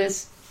clumsy for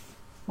this.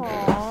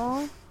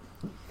 Aww.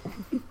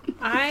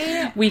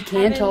 We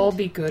can't all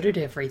be good at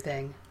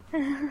everything.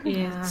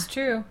 Yeah, it's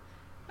true.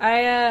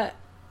 I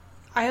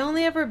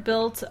only ever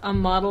built a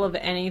model of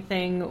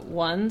anything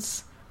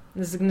once.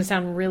 This is going to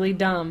sound really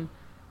dumb.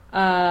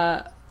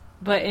 But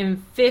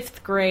in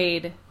 5th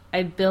grade,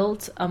 I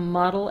built a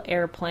model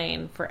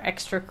airplane for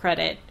extra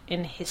credit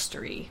in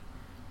history.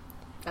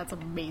 That's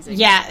amazing.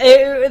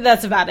 Yeah,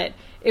 that's about it.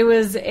 It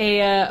was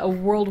a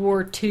World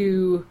War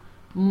II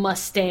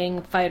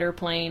Mustang fighter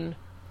plane.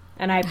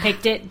 And I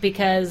picked it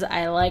because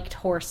I liked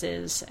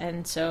horses,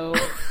 and so,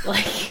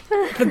 like,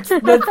 that's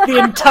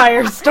the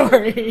entire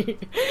story.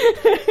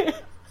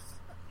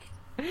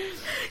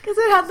 Because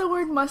it had the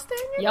word Mustang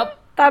in Yep. it?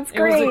 That's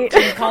great.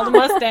 It was called a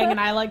Mustang, and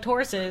I liked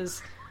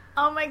horses.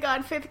 Oh my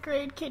god, 5th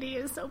grade Kitty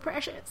is so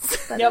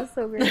precious. That is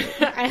so great.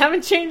 I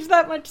haven't changed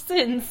that much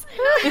since.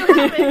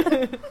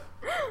 Oh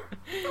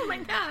my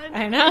god.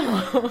 I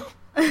know.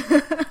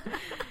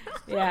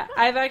 Yeah,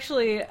 I've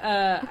actually,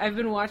 I've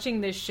been watching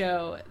this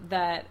show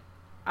that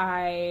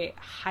I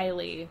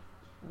highly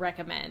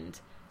recommend.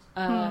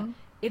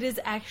 It is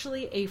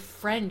actually a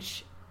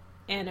French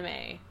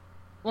anime.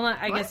 Well,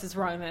 I guess it's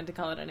wrong then to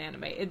call it an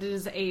anime. It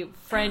is a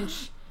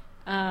French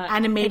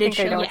animated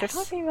show. I know what you're Yes.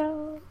 talking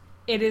about.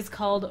 It is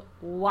called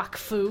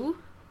Wakfu.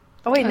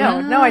 Oh wait, no,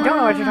 I don't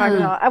know what you're talking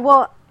about.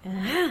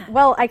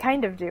 Well, I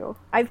kind of do.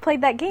 I've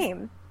played that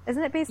game.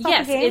 Isn't it based on the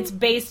game? Yes, it's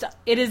based.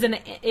 It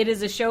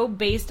is a show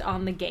based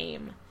on the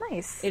game.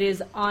 Nice. It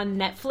is on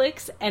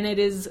Netflix, and it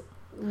is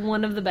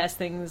one of the best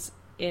things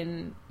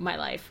in my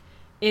life.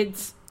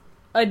 It's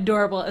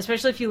adorable,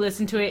 especially if you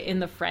listen to it in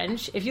the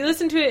French. If you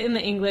listen to it in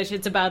the English,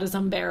 it's about as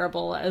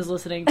unbearable as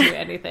listening to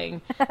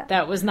anything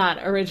that was not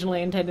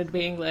originally intended to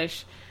be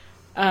English,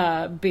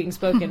 being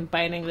spoken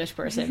by an English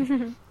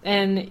person.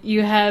 And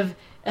you have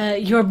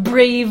your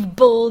brave,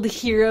 bold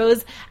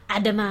heroes,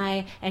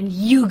 Adamai and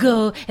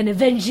Hugo and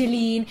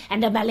Evangeline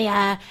and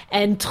Amalia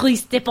and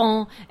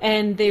Tristan,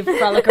 and they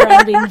frolic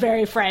around being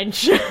very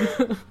French.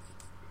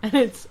 And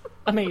it's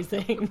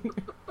amazing.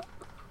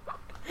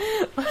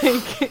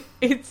 Like,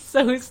 it's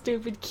so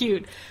stupid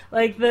cute.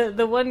 Like,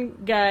 the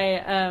one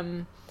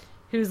guy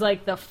who's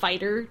like the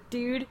fighter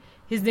dude,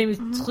 his name is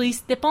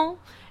Tristan,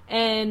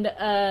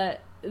 and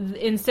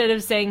instead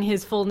of saying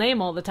his full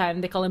name all the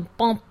time, they call him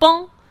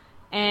Pompon,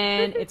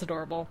 and it's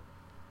adorable.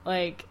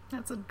 Like,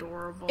 That's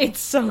adorable. it's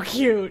so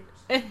cute.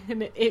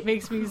 And it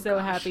makes me so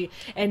happy.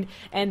 And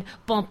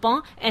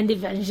Pompon and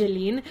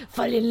Evangeline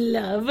fall in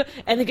love,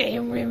 and the guy,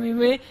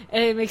 and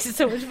it makes it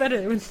so much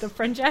better with the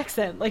French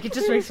accent. Like, it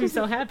just makes me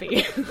so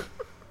happy.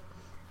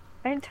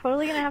 I'm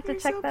totally gonna have to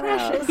check so that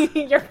precious.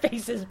 out. Your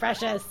face is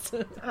precious.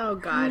 Oh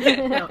god.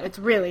 No, it's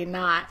really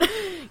not.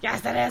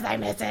 Yes, it is. I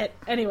miss it.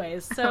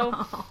 Anyways,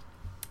 so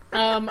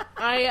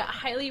I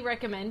highly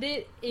recommend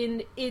it.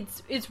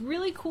 It's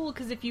really cool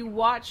because if you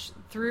watch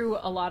through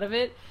a lot of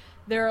it,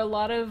 there are a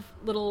lot of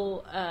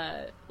little,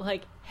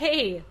 like,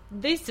 hey,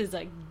 this is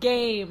a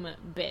game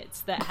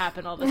bits that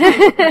happen all the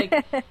time.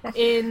 Like,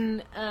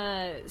 in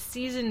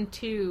season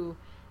 2,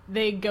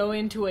 they go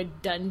into a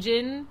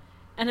dungeon,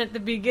 and at the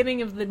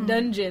beginning of the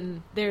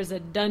dungeon, there's a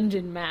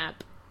dungeon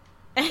map.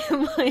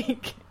 And,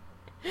 like,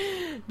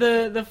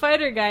 the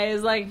fighter guy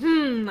is like,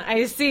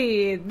 I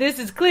see, this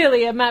is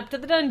clearly a map to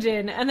the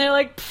dungeon. And they're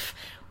like,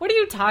 what are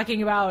you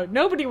talking about?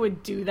 Nobody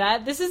would do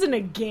that. This isn't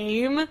a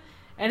game.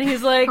 And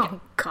he's like,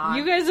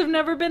 you guys have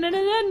never been in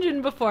a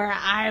dungeon before.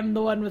 I'm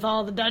the one with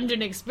all the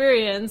dungeon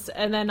experience.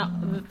 And then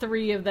the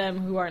 3 of them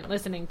who aren't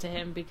listening to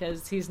him,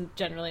 because he's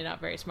generally not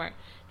very smart,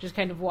 just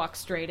kind of walk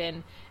straight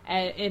in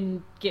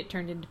and get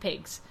turned into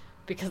pigs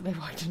because they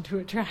walked into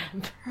a trap.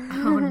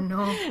 Oh,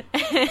 no.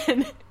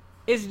 And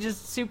it's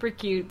just super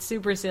cute,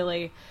 super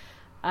silly.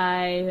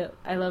 I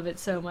love it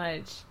so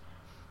much.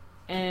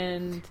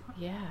 And,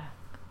 yeah.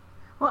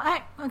 Well,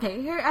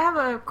 here, I have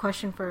a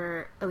question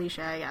for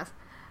Alicia, I guess.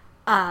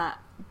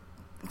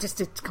 Just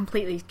to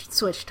completely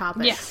switch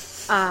topics.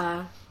 Yes.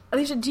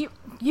 Alicia,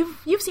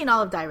 you've seen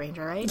all of Die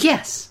Ranger, right?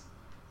 Yes.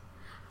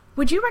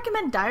 Would you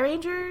recommend Die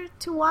Ranger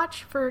to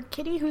watch for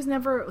Kitty, who's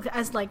never,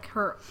 as like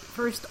her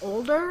first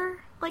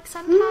older like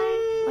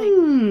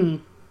Sentai,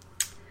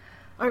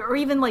 or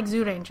even like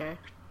Zyuranger?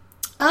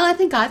 I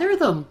think either of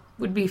them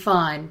would be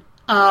fine.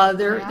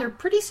 They're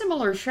pretty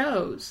similar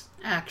shows,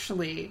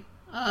 actually.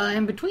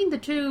 And between the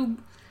two,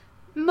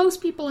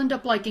 most people end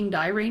up liking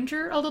Die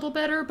Ranger a little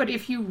better, but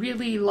if you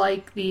really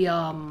like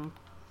the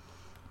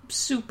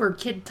super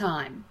kid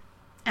time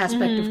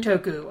aspect of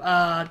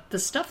Toku, the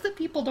stuff that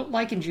people don't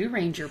like in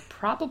Zyuranger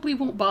probably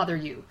won't bother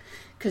you.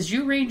 Because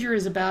Zyuranger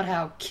is about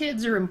how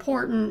kids are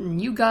important,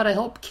 and you gotta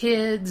help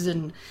kids,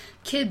 and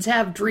kids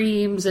have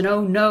dreams, and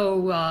oh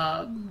no,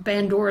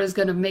 Bandora is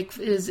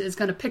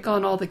gonna pick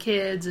on all the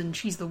kids, and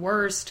she's the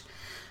worst.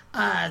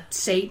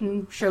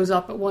 Satan shows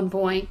up at one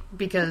point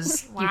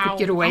because you could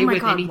get away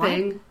with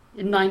anything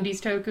in 90s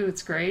Toku.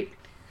 It's great.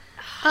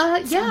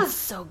 Yeah,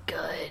 so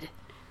good.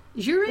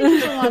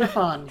 Zyuranger's a lot of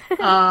fun.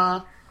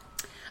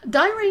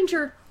 Die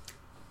Ranger,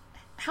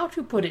 how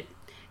to put it?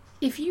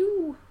 If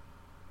you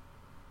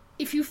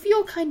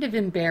feel kind of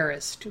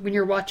embarrassed when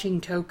you're watching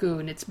Toku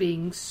and it's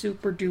being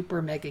super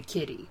duper mega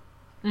kiddie,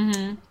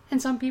 and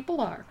some people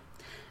are,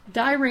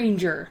 Die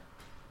Ranger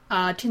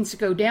tends to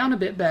go down a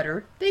bit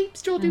better. They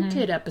still do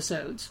tit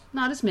episodes,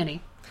 not as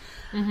many.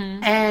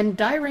 And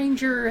Die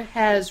Ranger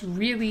has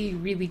really,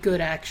 really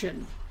good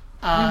action.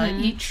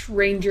 Each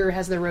ranger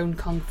has their own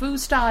kung fu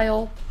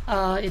style.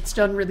 It's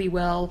done really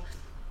well.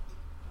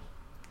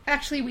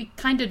 Actually, we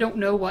kind of don't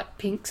know what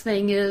Pink's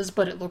thing is,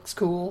 but it looks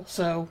cool,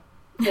 so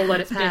we'll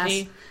let it pass.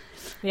 Busy.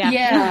 Yeah.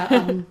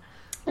 Yeah.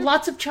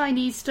 Lots of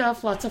Chinese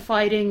stuff, lots of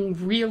fighting,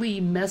 really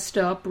messed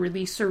up,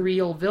 really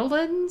surreal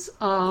villains.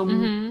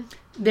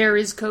 There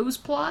is Ko's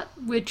plot,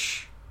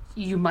 which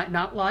you might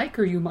not like,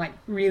 or you might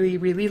really,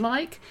 really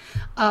like.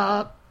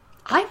 I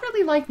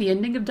really like the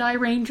ending of Die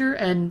Ranger,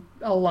 and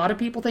a lot of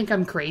people think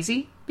I'm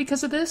crazy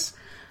because of this.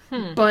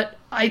 But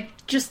I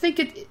just think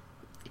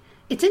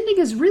its ending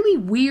is really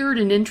weird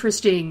and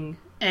interesting,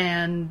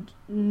 and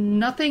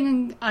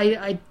nothing...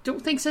 I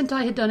don't think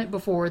Sentai had done it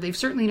before. They've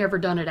certainly never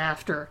done it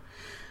after.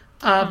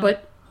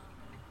 But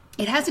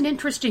it has an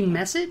interesting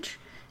message,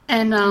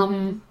 and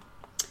the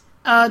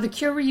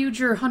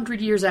Kyoryuger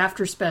 100 Years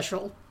After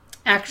special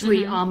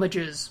actually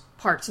homages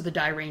parts of the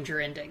Die Ranger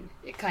ending.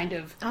 It kind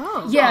of...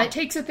 it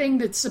takes a thing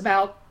that's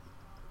about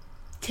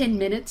 10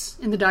 minutes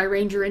in the Die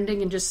Ranger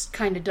ending and just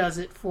kind of does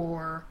it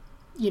for,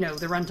 the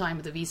runtime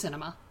of the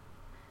V-Cinema.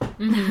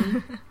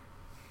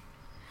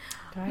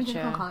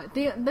 Gotcha.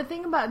 The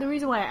thing about... The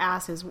reason why I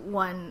asked is,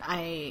 one,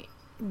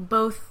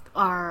 both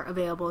are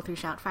available through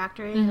Shout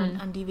Factory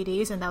on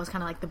DVDs, and that was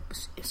kind of like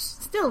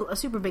still a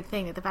super big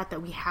thing, the fact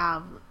that we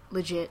have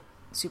legit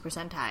Super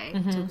Sentai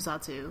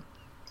Tokusatsu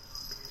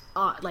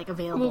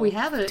available. Well, we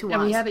have it,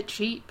 and we have it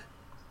cheap,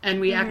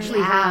 and we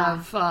actually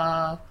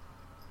have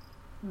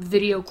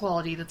video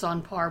quality that's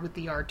on par with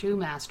the R2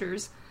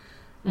 Masters,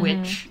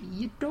 which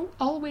you don't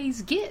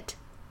always get,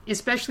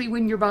 especially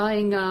when you're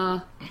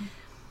buying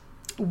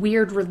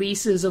weird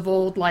releases of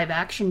old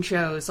live-action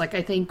shows. Like,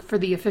 I think for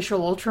the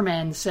official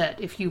Ultraman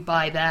set, if you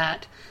buy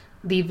that,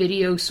 the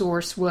video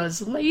source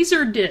was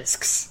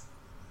Laserdiscs.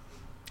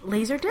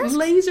 Laserdiscs?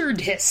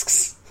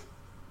 Laserdiscs.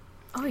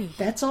 Oh,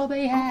 that's all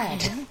they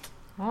had. Okay.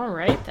 All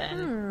right,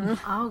 then.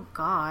 Oh,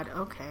 God.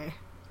 Okay.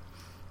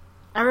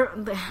 I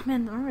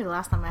remember the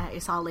last time I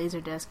saw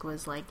Laserdisc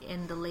was,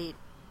 in the late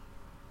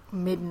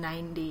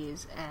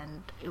mid-90s,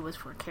 and it was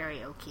for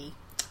karaoke.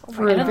 I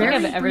don't think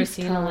I've ever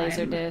seen a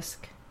Laserdisc.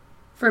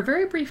 For a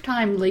very brief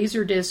time,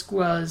 Laserdisc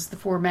was the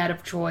format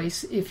of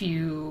choice if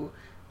you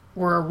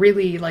were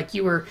really,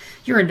 you're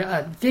in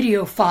a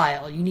video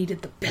file. You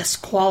needed the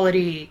best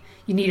quality.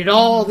 You needed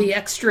all the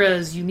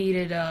extras. You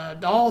needed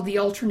all the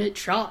alternate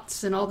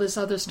shots and all this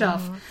other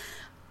stuff.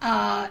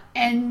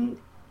 And,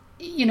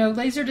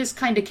 Laserdisc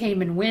kind of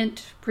came and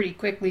went pretty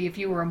quickly if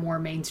you were a more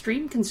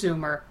mainstream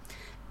consumer.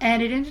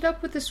 And it ended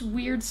up with this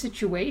weird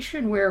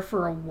situation where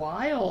for a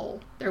while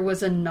there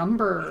was a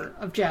number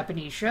of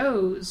Japanese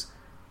shows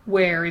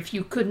where if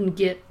you couldn't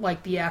get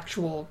like the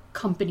actual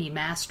company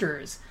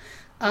masters,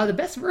 the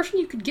best version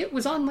you could get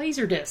was on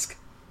Laserdisc.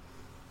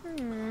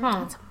 That's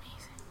amazing.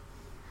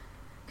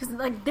 Because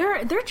like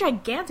they're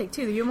gigantic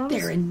too.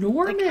 They're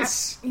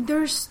enormous.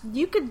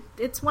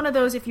 It's one of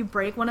those, if you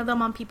break one of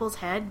them on people's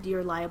head,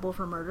 you're liable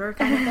for murder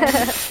kind of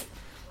thing.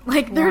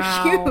 Like, they're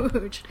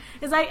huge.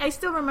 Because I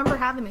still remember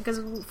having them,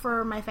 because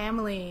for my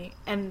family,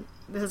 and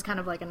this is kind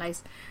of like a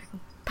nice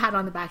pat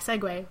on the back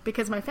segue,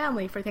 because my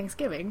family, for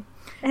Thanksgiving,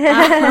 went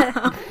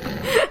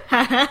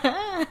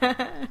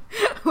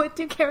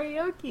to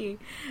karaoke.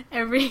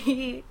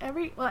 Every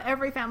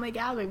family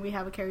gathering, we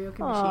have a karaoke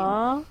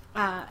machine.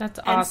 That's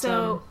awesome. And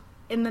so,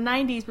 in the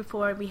 90s,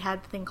 before, we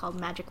had the thing called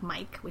Magic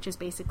Mic, which is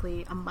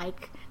basically a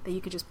mic that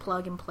you could just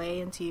plug and play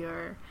into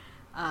your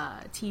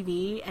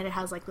TV, and it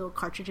has like little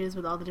cartridges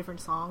with all the different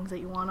songs that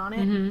you want on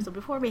it. So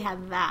before we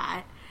had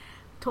that,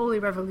 totally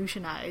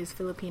revolutionized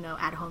Filipino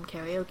at-home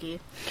karaoke.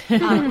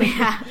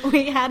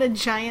 We had a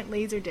giant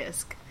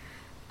Laserdisc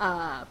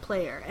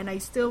player, and I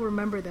still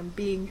remember them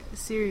being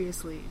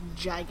seriously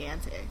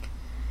gigantic.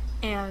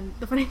 And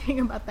the funny thing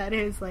about that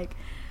is, like,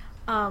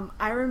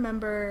 I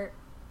remember,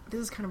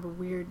 this is kind of a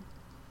weird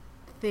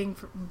thing,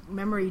 for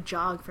memory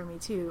jog for me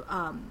too,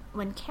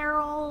 when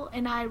Carol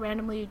and I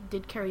randomly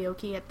did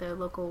karaoke at the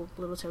local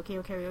Little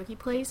Tokyo karaoke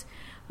place,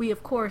 we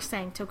of course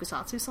sang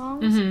tokusatsu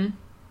songs.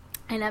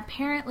 And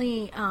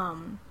apparently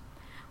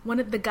one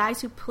of the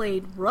guys who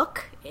played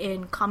Rook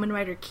in Kamen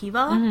Rider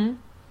Kiva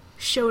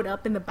showed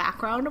up in the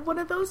background of one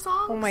of those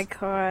songs. Oh my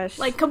gosh.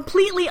 Like,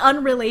 completely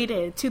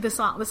unrelated to the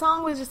song. The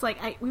song was just like,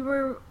 I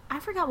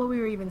forgot what we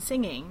were even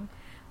singing,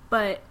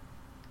 but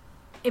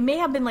it may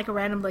have been like a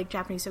random like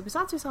Japanese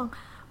tokusatsu song,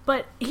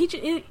 but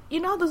you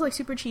know those like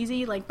super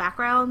cheesy like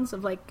backgrounds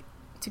of like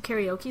to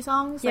karaoke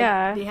songs?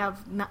 Yeah. Like, they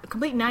have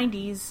complete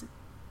 90s,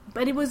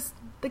 but it was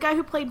the guy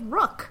who played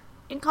Rook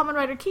in Kamen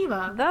Rider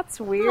Kiva. That's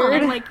weird.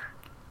 And like,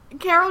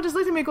 Carol just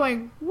looked at me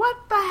going, what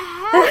the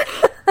heck?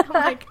 I'm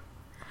like,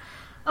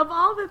 of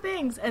all the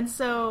things. And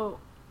so,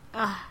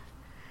 I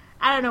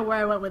don't know where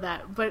I went with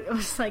that, but it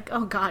was like,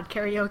 oh god,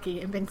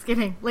 karaoke and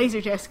Thanksgiving,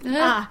 Laserdisc.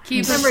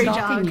 Keep memory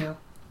stalking jog. you.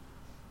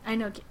 I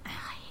know.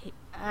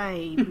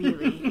 I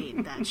really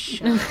hate that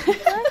show.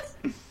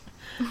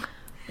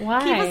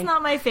 Why? Kiva's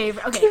not my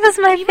favorite. Okay, Kiva's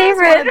my Kiva's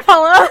favorite,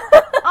 Paula.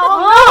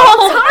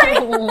 Oh, no,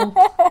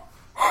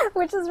 sorry.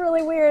 Which is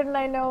really weird, and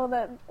I know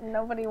that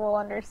nobody will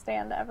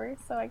understand ever,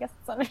 so I guess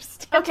it's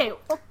understandable. Okay.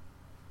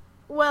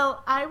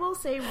 Well, I will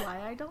say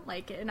why I don't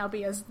like it, and I'll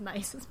be as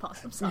nice as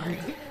possible. I'm sorry.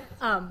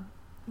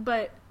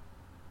 But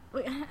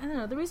wait, I don't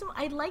know. The reason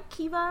I like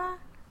Kiva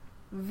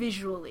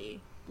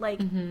visually, like,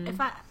 if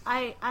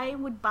I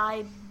would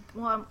buy,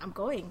 well, I'm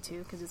going to,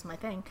 because it's my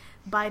thing,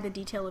 buy the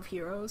Detail of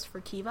Heroes for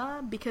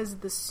Kiva, because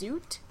the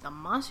suit, the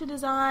monster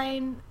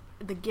design,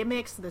 the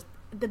gimmicks, the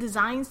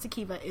designs to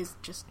Kiva is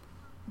just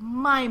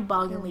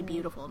mind-bogglingly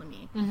beautiful to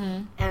me.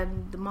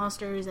 And the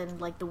monsters, and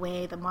like the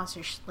way the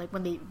monsters, like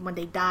when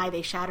they die,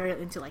 they shatter it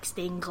into like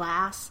stained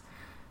glass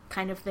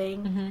kind of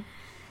thing.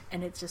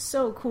 And it's just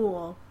so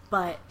cool.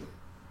 But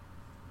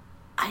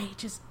I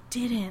just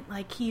didn't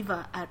like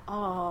Kiva at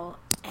all,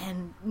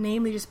 and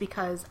namely just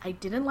because I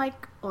didn't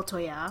like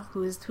Otoya,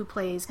 who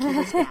plays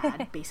Kiva's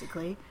dad,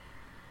 basically.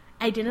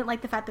 I didn't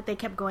like the fact that they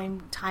kept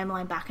going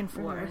timeline back and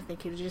forth. They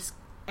could just,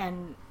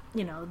 and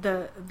you know,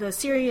 the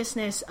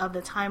seriousness of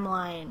the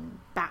timeline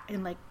back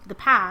in like the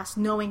past,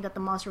 knowing that the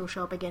monster will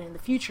show up again in the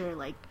future,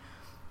 like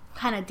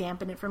kind of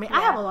dampened it for me. I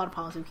have a lot of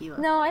problems with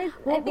Kiva. No, I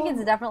think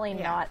it's definitely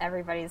not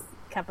everybody's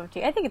cup of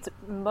tea. I think it's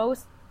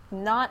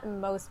not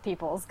most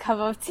people's cup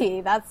of tea,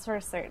 that's for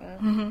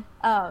certain.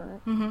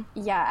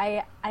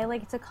 Yeah, I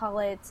like to call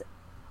it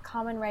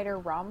Kamen Rider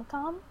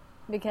rom-com,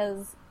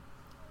 because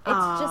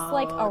it's just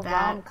like a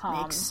rom-com.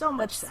 That makes so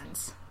much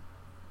sense.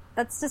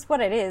 That's just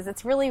what it is.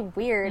 It's really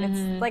weird.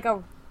 It's like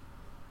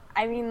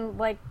I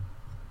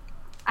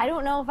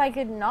don't know if I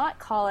could not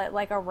call it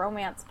like a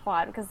romance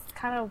plot, because it's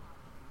kind of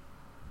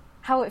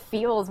how it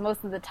feels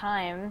most of the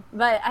time.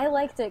 But I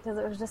liked it because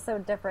it was just so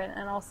different,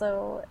 and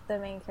also the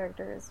main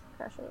character is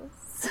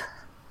precious.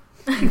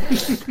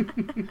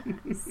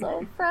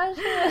 So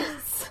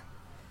precious.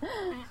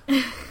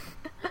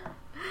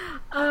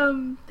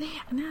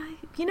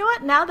 You know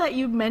what? Now that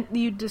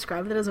you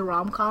described it as a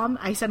rom-com,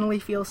 I suddenly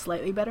feel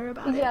slightly better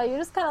about it. Yeah, you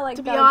just kind of like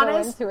to be gotta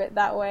honest, go into it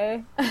that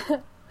way.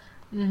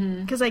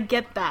 Because I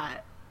get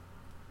that,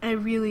 I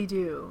really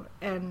do,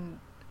 and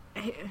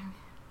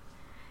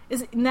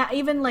is not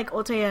even like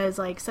Otoya is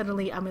like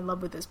suddenly I'm in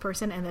love with this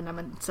person, and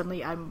then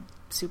suddenly I'm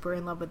super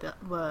in love with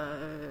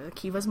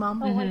Kiva's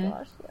mom. Oh my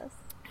gosh, yes.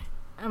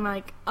 I'm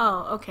like,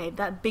 oh, okay,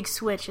 that big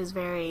switch is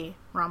very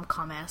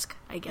rom-com-esque.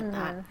 I get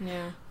that.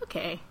 Yeah.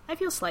 Okay, I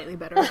feel slightly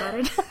better about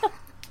it.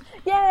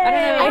 Yay!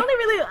 I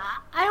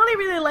only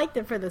really liked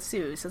it for the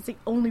Sus. That's the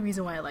only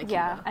reason why I like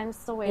Kiva. I'm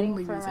still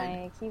waiting for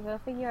my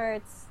Kiva figure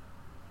arts.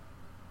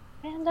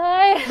 And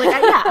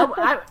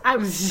I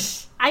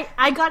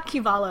I got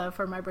Kivala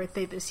for my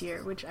birthday this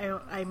year, which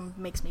I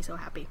makes me so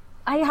happy.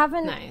 I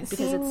haven't Nice.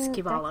 Because seen it's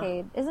Kivala.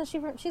 Decade. Isn't she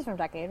from? She's from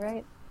Decade,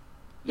 right?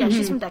 Yeah,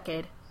 she's from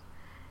Decade.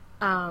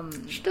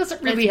 She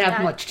doesn't really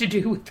have much to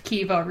do with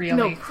Kiva,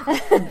 really.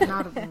 Nope.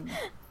 Not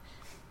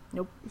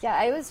nope. Yeah,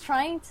 I was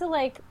trying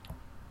to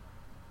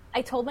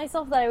I told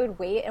myself that I would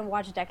wait and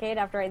watch Decade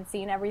after I'd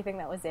seen everything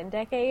that was in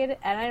Decade,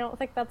 and I don't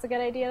think that's a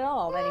good idea at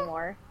all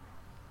anymore.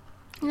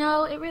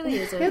 No, it really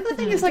isn't. The other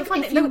thing is, like,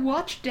 if you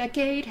watch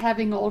Decade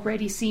having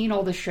already seen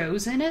all the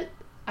shows in it,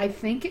 I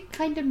think it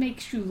kind of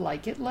makes you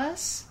like it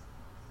less.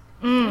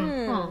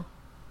 I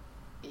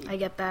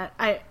get that.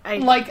 I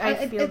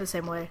feel the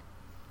same way.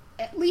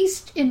 At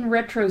least in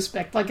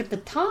retrospect, like at the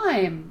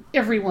time,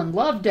 everyone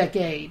loved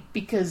Decade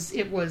because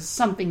it was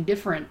something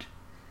different.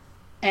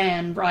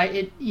 And,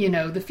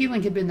 the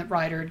feeling had been that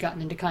Ryder had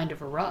gotten into kind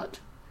of a rut.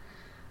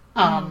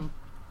 And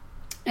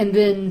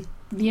then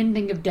the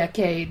ending of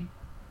Decade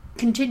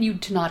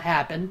continued to not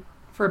happen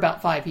for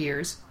about 5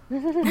 years.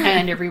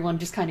 And everyone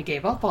just kind of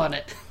gave up on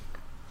it.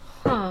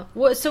 Huh.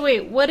 So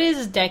wait, what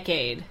is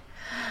Decade?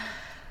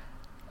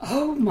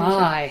 Oh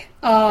my.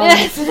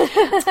 Okay.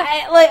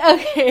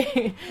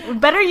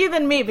 Better you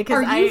than me,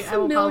 because Are you I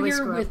will probably familiar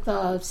screw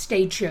up. with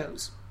stage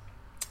shows?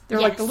 They're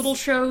like the little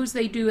shows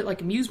they do at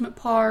like amusement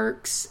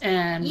parks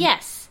and...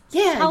 Yes.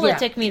 Yeah, Paula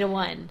took me to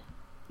one.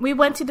 We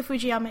went to the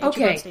Fujiyama Ichiban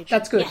Okay, stage.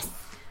 that's good. Yes.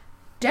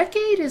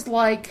 Decade is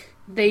like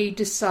they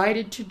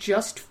decided to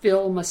just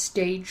film a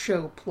stage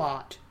show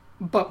plot,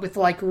 but with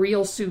like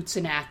real suits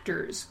and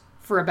actors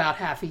for about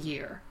half a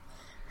year.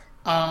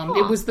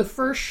 It was the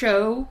first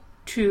show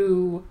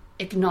to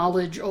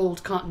acknowledge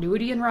old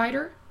continuity in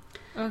Ryder.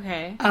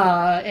 Okay.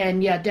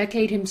 And yeah,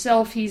 Decade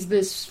himself, he's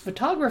this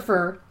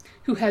photographer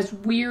who has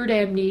weird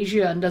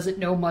amnesia and doesn't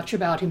know much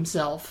about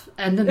himself.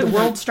 And then the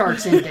world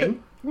starts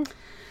ending.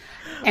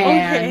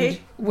 And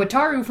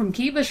Wataru from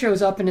Kiva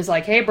shows up and is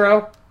like, hey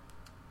bro,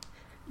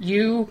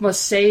 you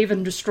must save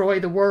and destroy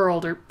the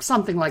world, or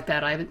something like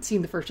that. I haven't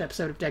seen the first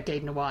episode of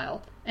Decade in a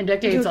while. And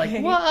Decade's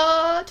like,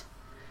 what?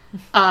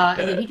 And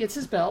then he gets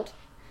his belt.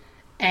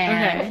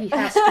 And he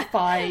has to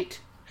fight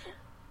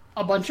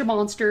a bunch of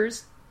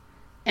monsters.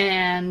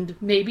 And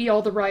maybe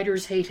all the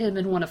writers hate him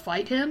and want to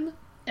fight him.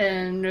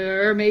 And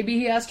or maybe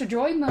he has to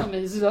join them.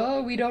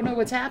 We don't know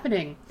what's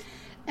happening.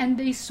 And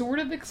they sort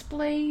of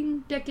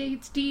explain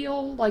Decade's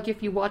deal. Like,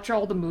 if you watch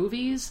all the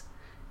movies,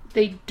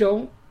 they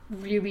don't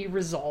really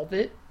resolve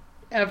it,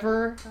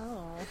 ever.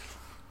 Oh.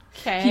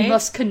 Okay. He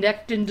must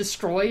connect and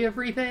destroy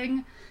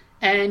everything.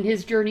 And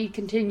his journey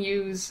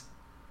continues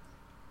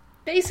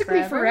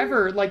basically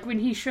forever. Like, when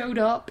he showed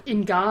up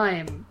in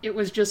Gaim, it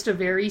was just a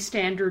very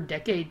standard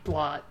Decade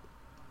plot.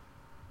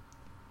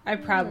 I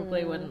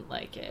probably wouldn't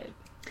like it.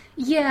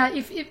 Yeah,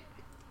 if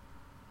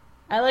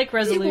I like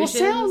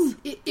resolutions.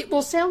 It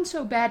will sound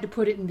so bad to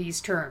put it in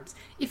these terms.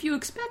 If you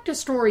expect a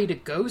story to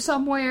go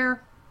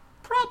somewhere,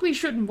 probably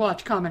shouldn't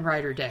watch Kamen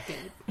Rider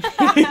Decade.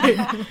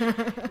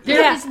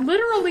 There is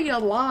literally a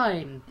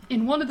line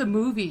in one of the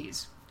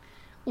movies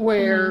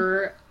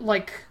where,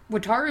 like,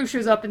 Wataru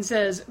shows up and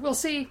says, well,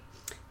 see,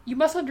 you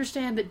must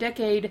understand that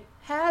Decade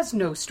has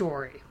no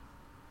story.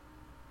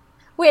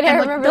 Wait, I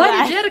And, remember like,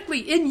 that.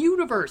 diegetically, in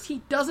universe,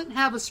 he doesn't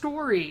have a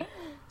story.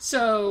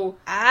 So...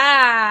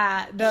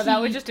 No,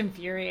 that would just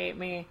infuriate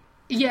me.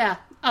 Yeah,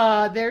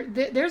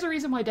 there's a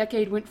reason why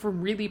Decade went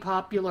from really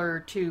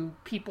popular to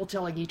people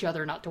telling each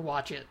other not to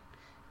watch it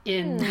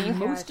in the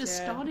most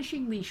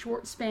astonishingly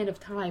short span of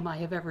time I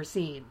have ever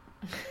seen.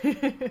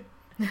 The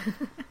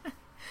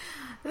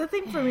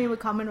thing for me with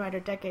Kamen Rider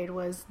Decade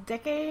was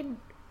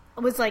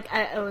like,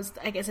 it was,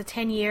 I guess, a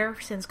 10-year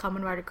since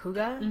Kamen Rider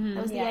Kuga.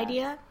 That was the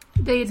idea.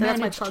 They had So that's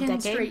why managed it's called 10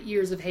 Decade? straight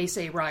years of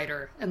Heisei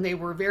Rider, and they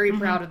were very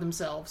proud of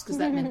themselves, because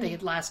that meant they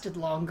had lasted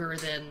longer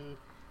than,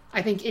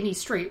 I think, any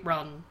straight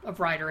run of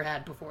Rider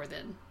had before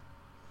then.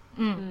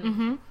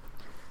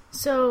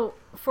 So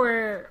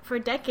for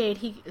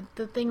Decade,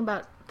 the thing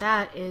about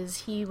that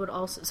is he would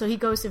also, so he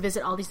goes to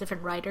visit all these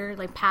different Rider,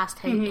 like past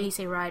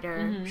Heisei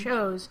Rider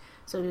shows.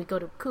 So we go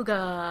to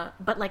Kuga,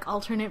 but like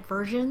alternate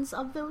versions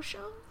of those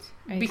shows.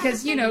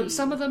 Because,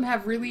 some of them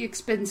have really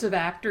expensive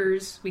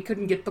actors. We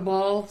couldn't get them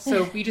all,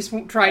 so we just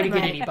won't try to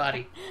get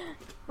anybody.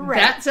 Right.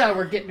 That's how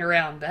we're getting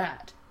around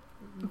that.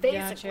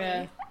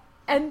 Basically.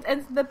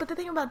 Gotcha. But the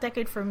thing about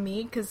Decade for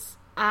me, because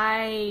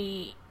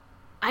I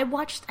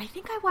watched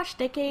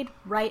Decade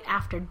right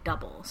after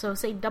Double. So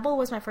say Double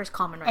was my first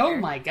Kamen Rider. Oh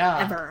my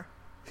god. Ever.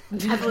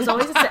 I was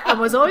always a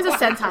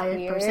Sentai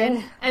Weird.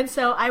 person, and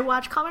so I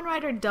watched Kamen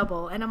Rider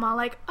Double, and I'm all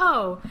like,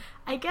 oh,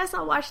 I guess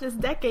I'll watch this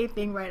Decade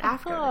thing right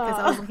after, because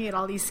I was looking at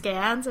all these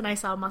scans, and I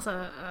saw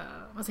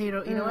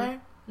Masahiro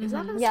Inoue. Is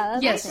that his? Yeah,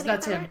 Yes,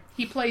 that's him.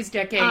 He plays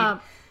Decade.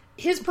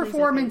 His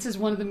performance is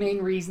one of the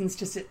main reasons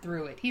to sit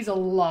through it. He's a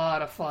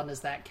lot of fun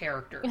as that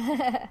character.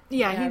 Yeah,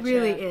 Gotcha. he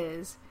really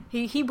is.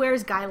 He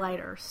wears Guy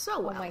Lighter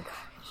so well. Oh my god.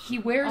 He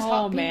wears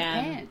hot pink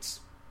pants.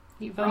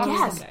 He rocks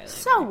Yes, them.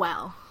 so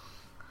well.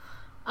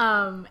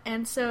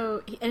 And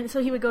so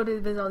he would go to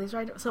visit all these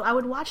writers. So I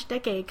would watch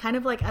Decade kind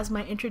of like as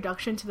my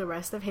introduction to the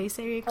rest of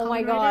Heisei. Oh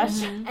my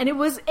gosh. And it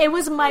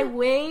was my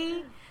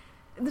way.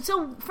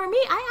 So for me,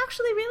 I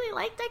actually really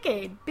liked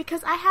Decade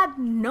because I had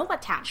no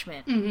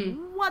attachment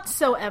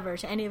whatsoever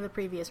to any of the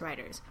previous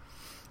writers.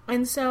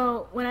 And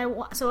so when I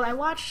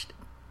watched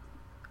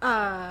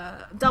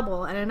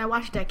Double, and then I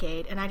watched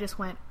Decade, and I just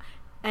went.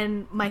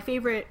 And my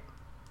favorite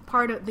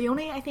part of the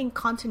only, I think,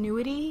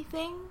 continuity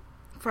thing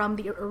from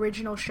the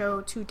original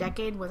show to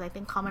Decade was, I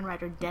think, Kamen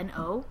Rider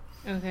Den-O.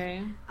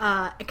 Okay.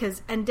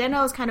 And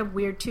Den-O is kind of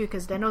weird too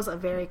because Den-O's a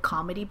very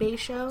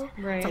comedy-based show.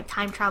 Right. It's like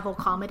time travel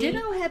comedy.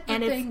 Den-O had the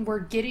thing where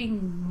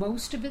getting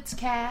most of its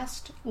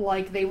cast,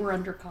 like they were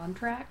under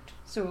contract,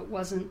 so it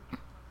wasn't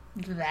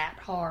that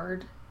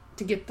hard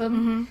to get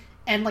them.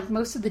 And like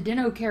most of the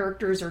Den-O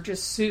characters are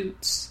just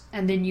suits,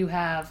 and then you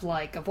have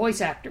like a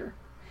voice actor.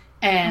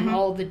 And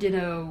all the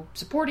Den-O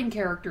supporting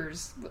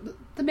characters,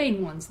 the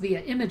main ones, the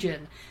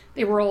Imogen,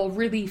 they were all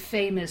really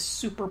famous,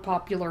 super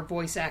popular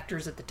voice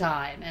actors at the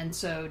time. And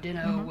so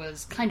Den-O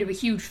was kind of a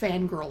huge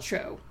fangirl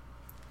show.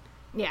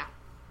 Yeah.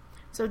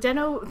 So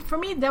Den-O, for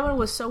me, Den-O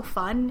was so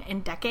fun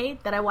in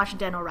Decade that I watched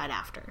Den-O right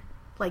after.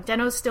 Like,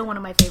 Den-O's still one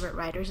of my favorite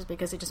writers just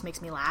because it just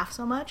makes me laugh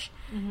so much.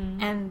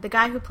 And the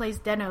guy who plays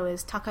Den-O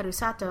is Takaru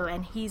Sato,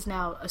 and he's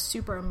now a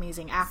super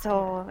amazing actor.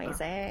 So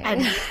amazing.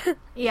 And,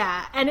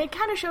 yeah, and it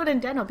kind of showed in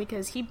Den-O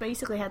because he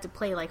basically had to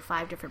play like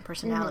 5 different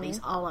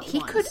personalities all at once. He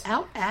could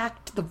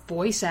outact the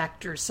voice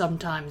actors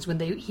sometimes when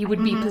he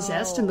would be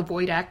possessed and the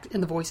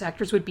voice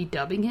actors would be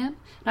dubbing him.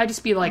 And I'd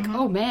just be like,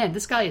 oh man,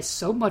 this guy is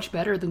so much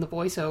better than the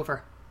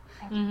voiceover.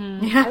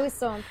 I was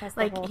so impressed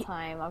the whole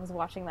time I was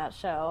watching that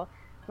show.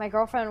 My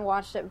girlfriend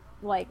watched it,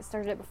 like,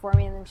 started it before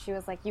me, and then she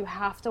was like, you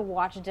have to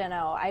watch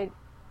Den-O. I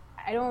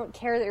don't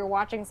care that you're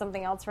watching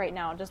something else right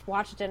now, just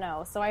watch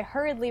Den-O. So I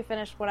hurriedly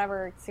finished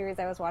whatever series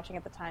I was watching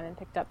at the time and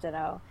picked up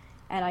Den-O.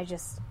 And I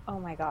just, oh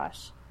my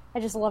gosh,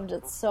 I just loved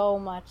it so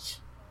much.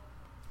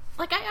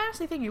 Like, I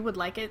honestly think you would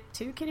like it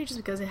too, Kitty, just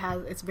because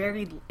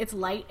it's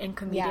light and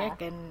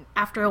comedic, and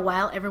after a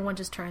while, everyone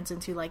just turns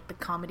into, like, the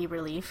comedy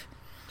relief.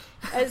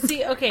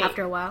 See, okay.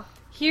 After a while.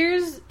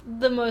 Here's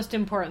the most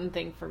important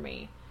thing for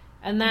me.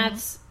 And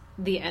that's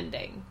the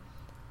ending.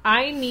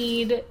 I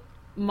need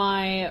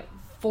my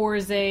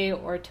Fourze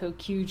or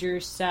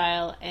Tokuger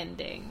style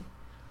ending.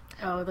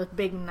 Oh, the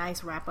big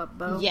nice wrap up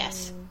bow.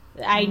 Yes.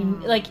 I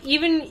like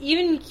even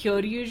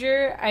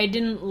Kyoryuger, I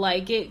didn't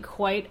like it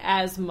quite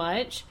as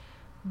much.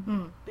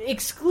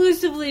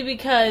 Exclusively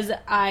because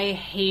I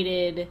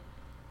hated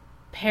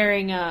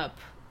pairing up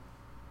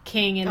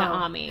King and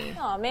Ami.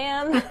 Oh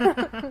man.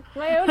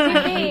 My I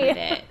OTP. hated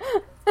it.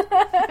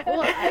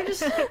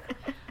 Well,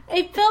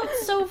 it felt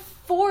so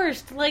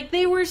forced. Like,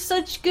 they were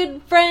such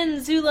good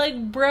friends who,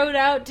 like, broed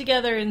out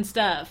together and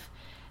stuff.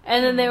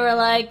 And then they were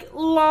like,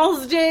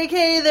 lols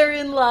JK, they're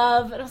in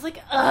love. And I was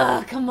like,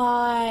 ugh, come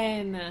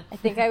on. I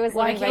think I was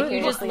Why living can't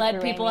you just vicariously let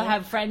through people Amy.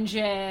 have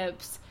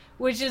friendships?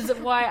 Which is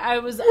why I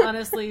was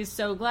honestly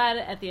so glad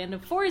at the end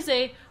of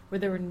Fourze, where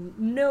there were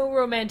no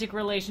romantic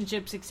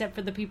relationships except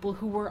for the people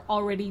who were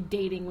already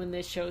dating when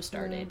this show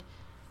started.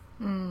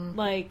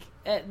 Like,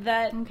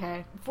 that...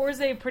 Okay.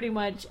 Fourze pretty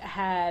much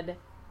had...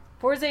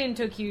 Fourze and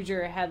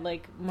Tokuger had,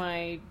 like,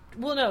 my...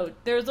 Well, no,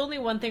 there's only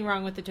one thing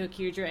wrong with the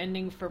Tokuger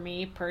ending for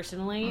me,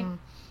 personally.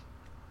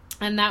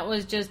 And that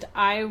was just,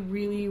 I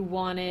really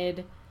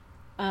wanted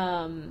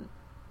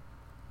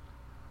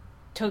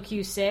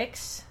Tokyo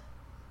 6.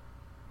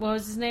 What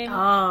was his name?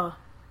 Oh.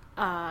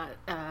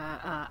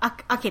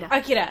 Akira.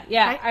 Akira,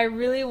 yeah. Right? I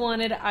really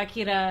wanted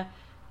Akira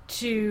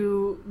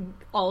to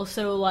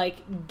also,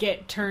 like,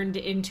 get turned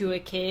into a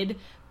kid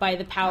by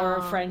the power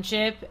of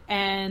friendship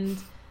and...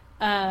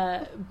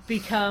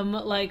 become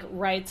like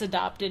Wright's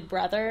adopted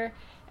brother,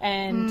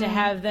 and to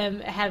have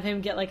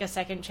him get like a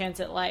second chance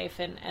at life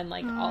and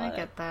like all I of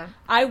get that.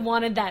 I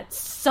wanted that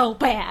so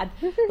bad,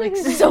 like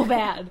so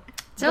bad.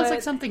 Sounds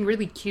like something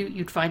really cute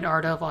you'd find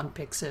art of on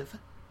Pixiv.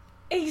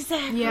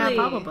 Exactly. Yeah,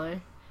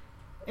 probably.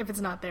 If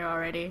it's not there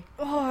already.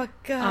 Oh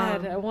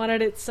god, I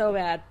wanted it so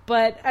bad.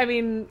 But I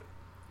mean,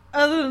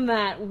 other than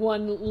that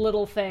one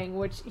little thing,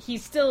 which he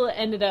still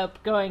ended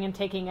up going and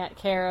taking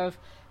care of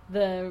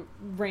the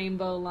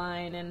rainbow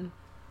line and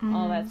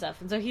all that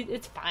stuff, and so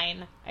it's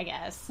fine, I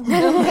guess.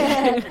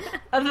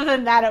 Other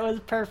than that, it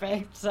was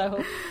perfect.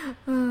 So,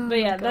 but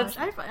yeah, Gosh,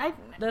 I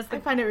the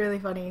find it really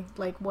funny,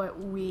 like what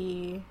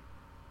we.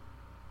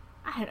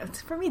 I don't know.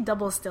 For me,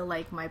 Double's still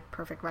like my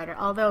perfect writer.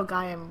 Although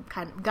Gaim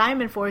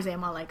and Fourze,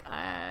 I'm all like,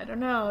 I don't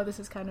know. This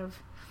is kind of.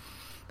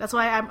 That's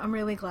why I'm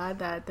really glad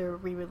that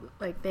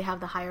they have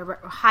the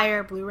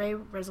higher Blu-ray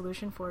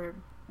resolution for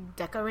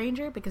Deca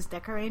Ranger, because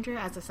Deca Ranger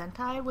as a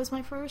Sentai was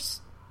my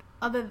first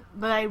that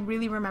I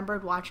really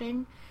remembered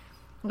watching.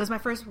 Because my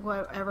first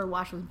one I ever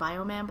watched was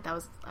Bioman, but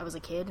I was a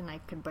kid and I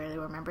could barely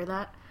remember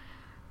that.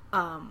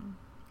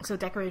 So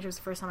Deca Ranger was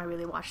the first time I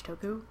really watched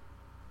Toku.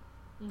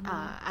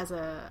 as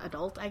a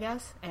adult, I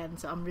guess, and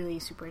so I'm really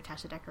super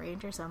attached to Deca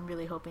Ranger. So I'm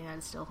really hoping that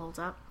it still holds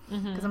up,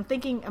 because I'm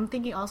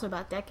thinking also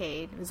about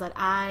Decade. Is that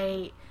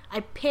I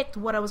picked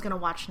what I was going to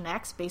watch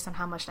next based on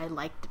how much I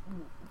liked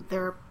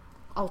their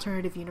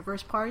alternative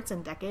universe parts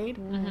in Decade.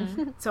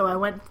 So I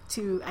liked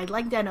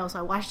Deno, so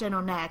I watched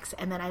Deno next,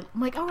 and then I'm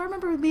like, oh, I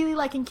remember really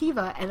liking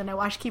Kiva, and then I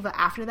watched Kiva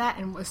after that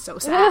and was so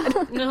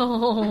sad.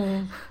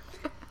 No.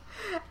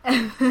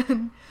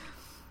 And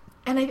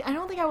I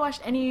don't think I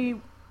watched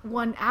any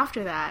one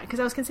after that, because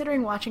I was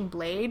considering watching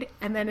Blade,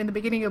 and then in the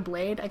beginning of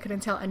Blade I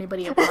couldn't tell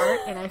anybody apart,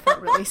 and I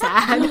felt really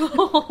sad.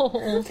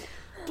 No.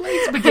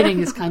 Blade's beginning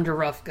is kind of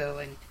rough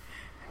going.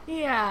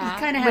 Yeah, You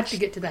kind of have to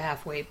get to the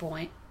halfway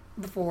point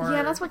before...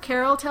 Yeah, that's what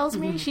Carol tells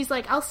me. She's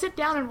like, I'll sit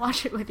down and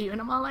watch it with you,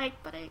 and I'm all like,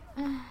 but okay,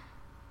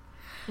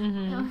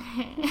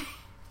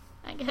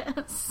 I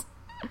guess.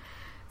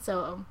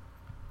 So,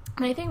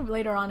 and I think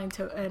later on in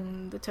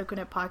the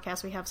TokuNet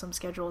podcast, we have some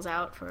schedules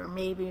out for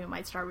maybe we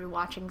might start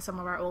rewatching some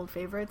of our old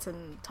favorites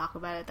and talk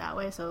about it that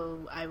way.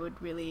 So I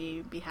would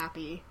really be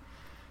happy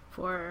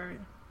for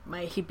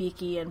my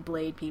Hibiki and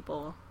Blade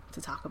people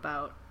to talk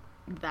about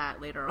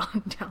that later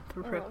on down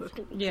the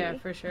road. Yeah,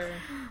 for sure.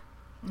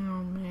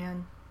 Oh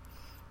man.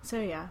 So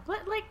yeah,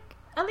 but like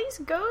at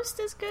least Ghost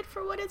is good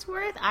for what it's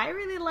worth. I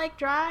really like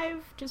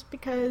Drive just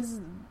because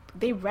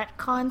they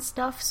retcon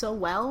stuff so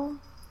well.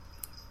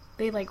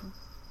 They like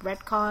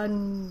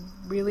retcon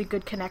really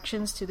good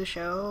connections to the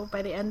show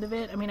by the end of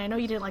it. I mean, I know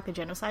you didn't like the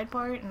genocide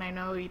part, and I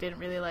know you didn't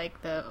really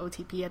like the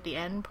OTP at the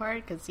end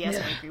part, because yes,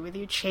 I agree with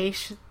you.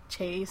 Chase,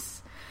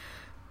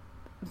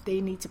 they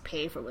need to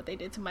pay for what they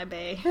did to my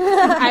bae.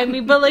 I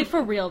mean, but like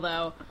for real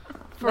though,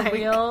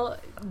 real,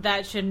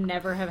 that should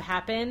never have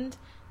happened.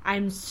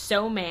 I'm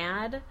so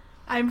mad.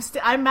 I'm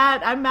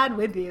mad. I'm mad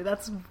with you.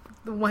 That's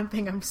the one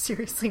thing I'm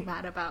seriously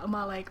mad about. I'm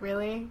all like,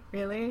 really?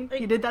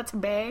 You did that to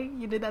Bae?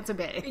 You did that to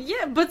Bae?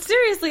 Yeah, but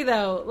seriously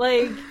though,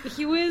 like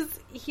he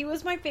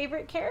was my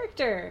favorite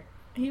character.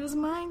 He was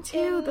mine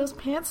too. Those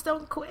pants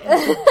don't quit.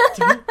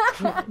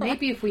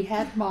 Maybe if we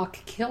had Mach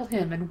kill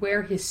him and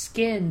wear his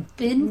skin,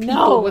 then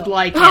people would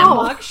like him.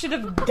 Mach should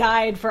have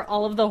died for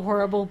all of the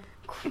horrible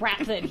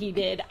crap that he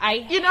did.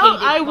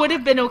 I would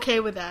have been okay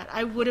with that.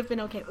 I would have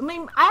been okay.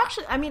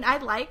 I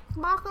like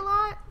Mach a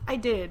lot. I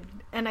did.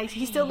 And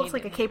he still looks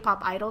like a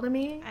K-pop idol to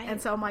me.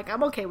 And so I'm like,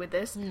 I'm okay with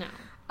this. No.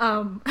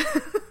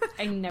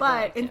 I never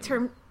But in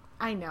terms...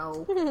 I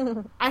know.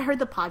 I heard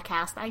the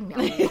podcast. I know.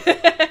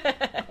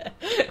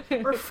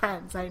 We're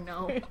friends. I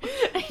know.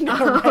 I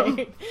know,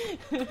 right?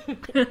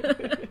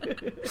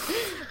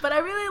 But I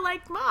really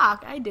liked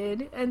Mach. I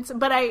did. And so,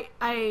 but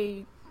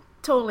I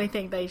totally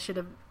think they should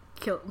have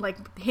killed...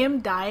 Like, him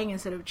dying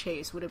instead of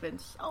Chase would have been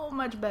so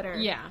much better.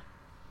 Yeah.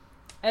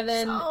 And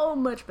then so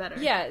much better.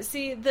 Yeah,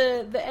 see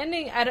the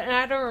ending.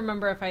 I don't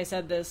remember if I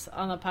said this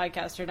on the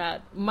podcast or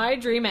not. My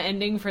dream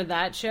ending for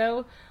that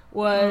show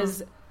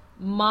was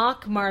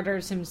Mach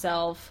martyrs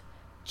himself,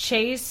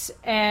 Chase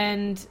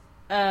and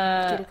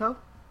Kiriko.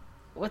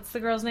 What's the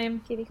girl's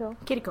name?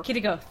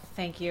 Kiriko.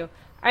 Thank you.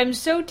 I'm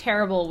so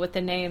terrible with the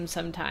names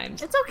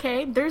sometimes. It's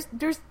okay. This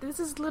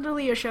is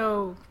literally a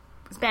show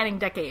spanning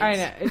decades. I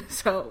know.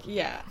 So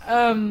yeah.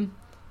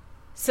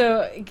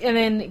 So, and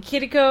then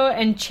Kiriko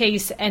and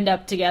Chase end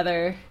up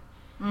together.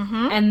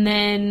 Mm-hmm. And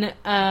then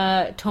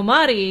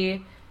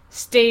Tomari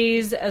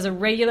stays as a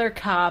regular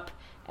cop,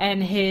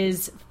 and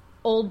his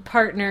old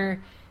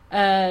partner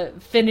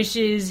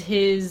finishes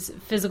his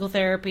physical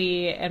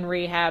therapy and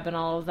rehab and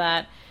all of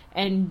that,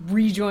 and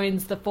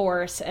rejoins the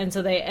force. And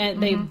so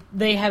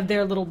they have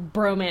their little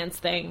bromance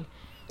thing.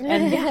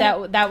 And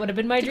that would have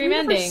been my dream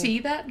ending. Did you ever see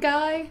that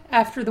guy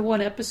after the one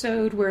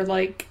episode where,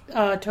 like,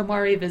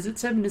 Tomari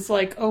visits him and is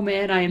like, oh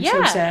man, I am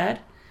so sad?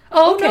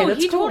 Oh, okay, no,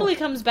 that's he cool. totally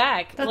comes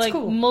back, that's like,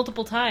 cool.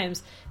 multiple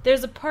times.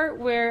 There's a part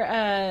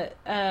where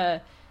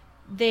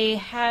they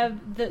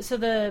have...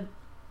 the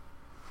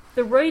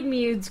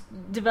Roidmudes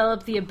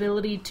develop the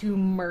ability to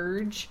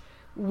merge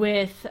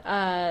with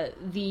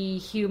the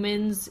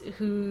humans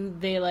who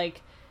they,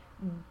 like,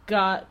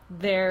 got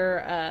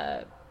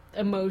their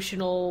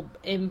emotional...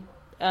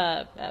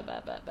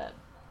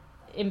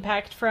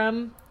 impact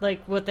from,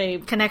 like what they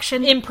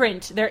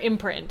their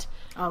imprint.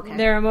 Okay.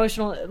 Their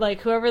emotional, like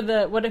whoever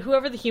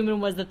the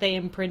human was that they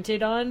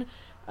imprinted on,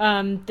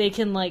 they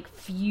can like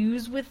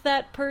fuse with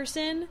that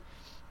person.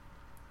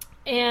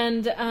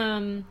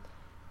 And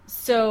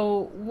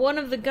so one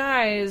of the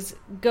guys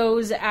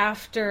goes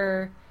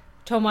after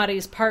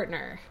Tomari's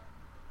partner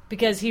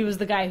because he was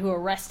the guy who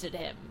arrested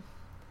him.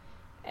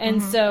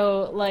 And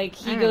so like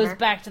he goes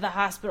back to the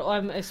hospital.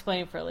 I'm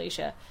explaining for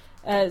Alicia.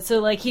 So,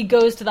 like, he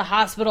goes to the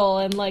hospital,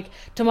 and, like,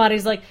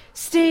 Tomari's like,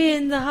 stay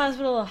in the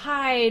hospital,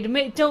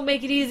 hide, don't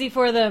make it easy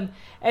for them.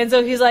 And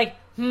so he's like,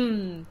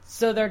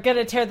 so they're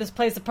gonna tear this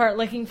place apart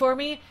looking for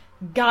me?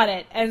 Got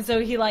it. And so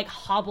he, like,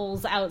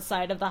 hobbles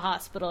outside of the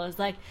hospital and is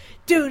like,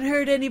 don't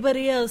hurt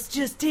anybody else,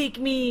 just take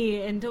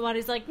me. And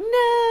Tomari's like,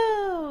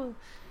 no!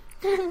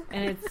 And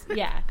it's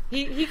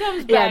he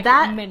comes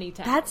back many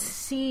times. That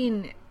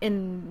scene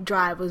in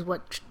Drive was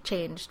what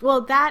changed.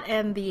 Well, that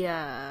and the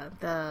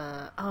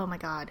oh my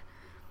god,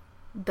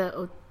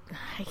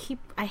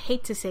 I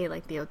hate to say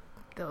like the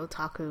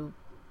otaku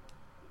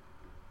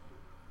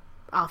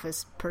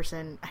office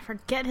person. I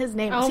forget his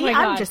name. Oh See, my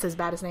God. I'm just as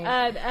bad as name.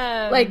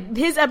 Like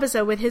his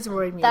episode with his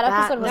Roy Mew. That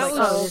episode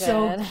was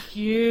so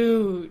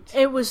cute.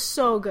 It was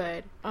so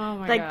good. Oh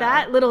my like God.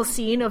 that little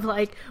scene of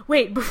like,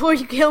 wait, before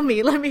you kill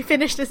me, let me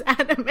finish this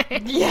anime.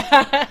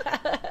 Yeah.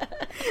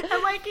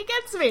 I'm like, he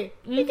gets me.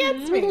 He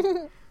gets me.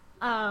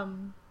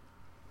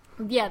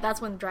 Yeah, that's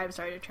when Drive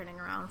started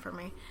turning around for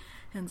me.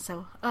 And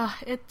so,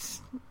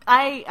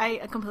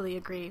 I completely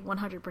agree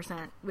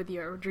 100% with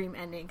your dream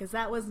ending, because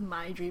that was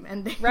my dream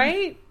ending.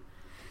 Right?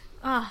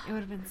 It would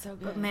have been so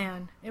good. But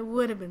man, it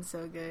would have been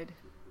so good.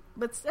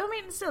 But, I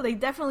mean, still, they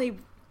definitely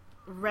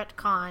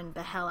retconned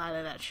the hell out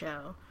of that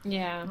show.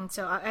 Yeah. And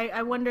so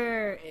I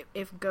wonder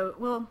if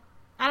well,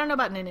 I don't know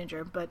about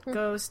Ninja, but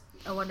Ghost,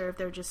 I wonder if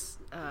they're just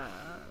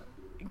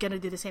gonna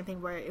do the same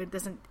thing where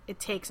it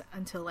takes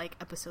until like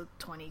episode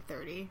 20,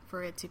 30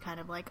 for it to kind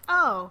of like,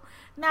 oh,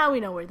 now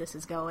we know where this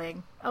is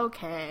going.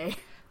 Okay.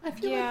 I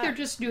feel like they're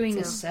just doing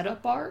a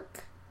setup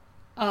arc.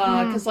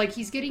 Because like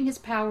he's getting his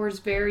powers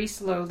very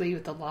slowly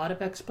with a lot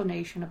of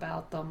explanation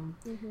about them.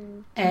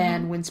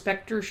 And when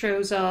Spectre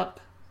shows up,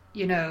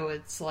 you know,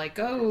 it's like,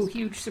 oh,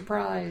 huge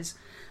surprise.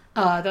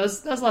 That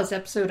was the last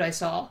episode I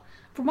saw.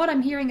 From what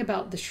I'm hearing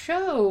about the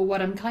show,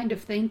 what I'm kind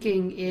of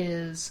thinking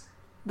is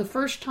the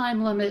first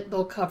time limit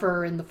they'll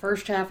cover in the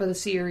first half of the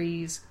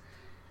series,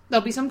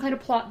 there'll be some kind of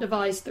plot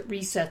device that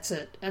resets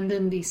it, and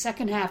then the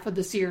second half of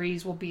the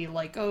series will be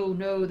like, oh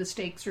no, the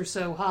stakes are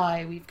so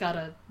high, we've got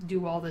to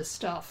do all this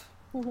stuff.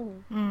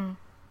 Yeah,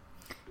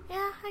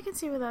 I can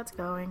see where that's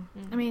going.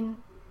 I mean,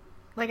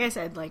 like I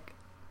said, like,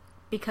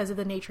 because of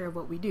the nature of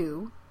what we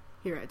do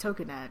here at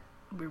TokuNet,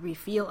 where we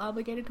feel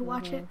obligated to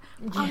watch it,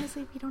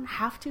 honestly, we don't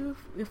have to.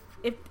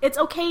 If it's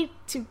okay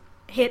to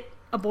hit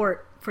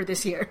abort for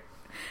this year.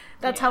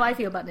 That's how I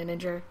feel about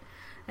Ninja,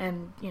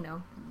 and you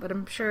know, but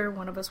I'm sure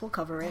one of us will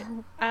cover it.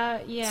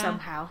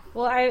 Somehow.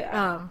 Well,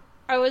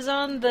 I was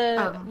on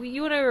the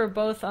you and I were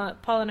both on.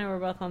 Paul and I were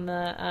both on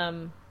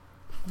the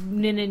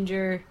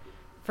Ninja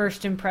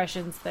first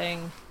impressions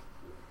thing,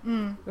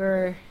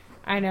 where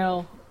I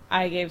know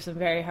I gave some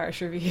very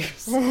harsh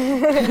reviews.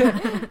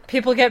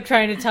 People kept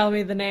trying to tell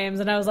me the names,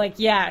 and I was like,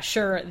 "Yeah,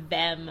 sure,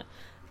 them,"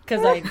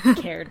 because I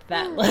cared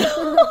that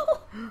little.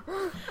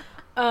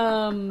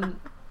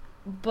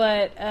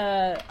 But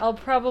I'll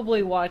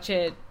probably watch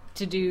it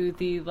to do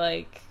the,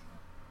 like,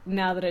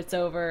 now that it's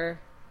over,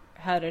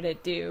 how did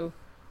it do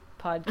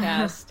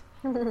podcast.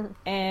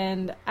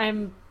 And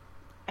I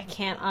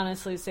can't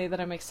honestly say that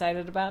I'm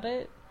excited about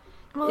it.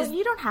 Well,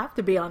 you don't have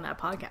to be on that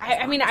podcast.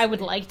 I mean, I would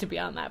like to be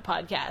on that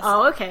podcast.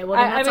 Oh, okay. Well,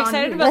 then I'm that's on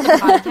excited you. about the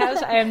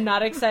podcast. I am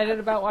not excited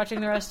about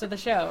watching the rest of the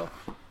show.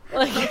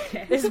 Like,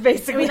 Okay. It's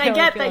basically I mean, I how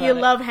get feel that you about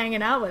it. love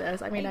hanging out with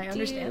us. I mean, I do.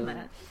 understand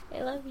that.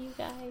 I love you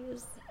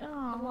guys a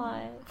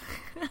lot.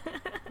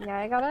 Yeah,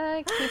 I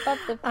gotta keep up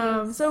the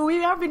pace. So we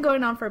have been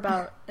going on for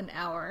about an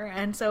hour,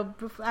 and so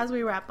as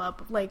we wrap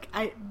up, like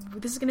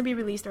this is going to be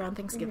released around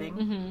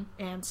Thanksgiving,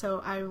 and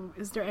so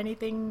is there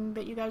anything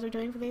that you guys are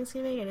doing for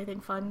Thanksgiving? Anything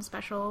fun,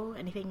 special?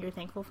 Anything you're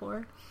thankful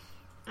for?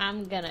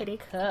 I'm gonna Kitty?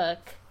 cook,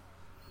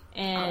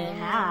 and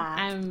yeah.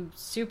 I'm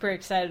super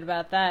excited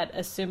about that,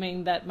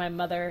 assuming that my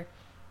mother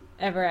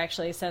ever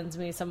actually sends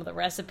me some of the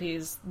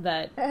recipes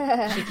that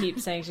she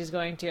keeps saying she's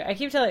going to. I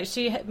keep telling her,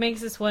 she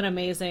makes this one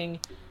amazing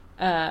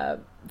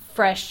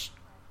fresh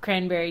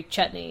cranberry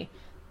chutney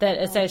that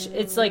essentially,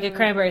 it's like a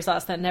cranberry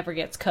sauce that never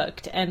gets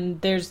cooked,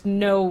 and there's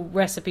no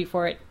recipe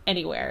for it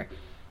anywhere.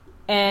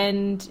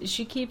 And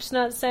she keeps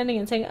not sending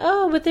and saying,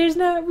 oh, but there's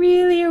not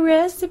really a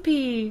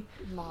recipe.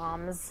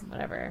 Moms.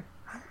 Whatever.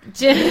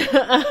 It's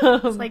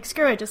like,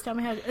 screw it, just tell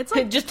me how to... It's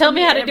like, just tell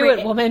me how to do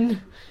it,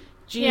 woman.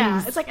 Jeez.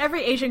 Yeah, it's like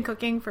every Asian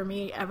cooking for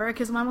me ever,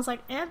 because Mom was like,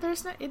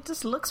 there's no, it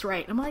just looks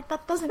right. I'm like,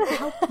 that doesn't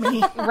help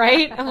me.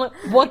 Right? I'm like,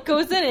 what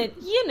goes in it?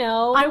 You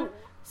know,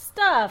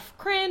 stuff,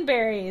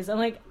 cranberries. I'm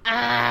like,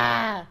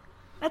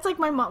 That's like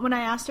my mom, when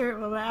I asked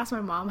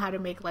my mom how to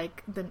make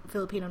like the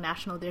Filipino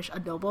national dish,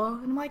 adobo,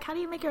 and I'm like, how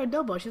do you make your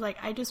adobo? She's like,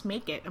 I just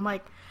make it. I'm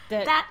like,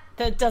 that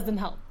doesn't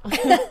help.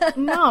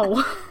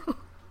 No.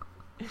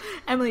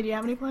 Emily, do you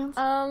have any plans?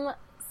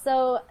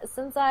 So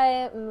since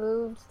I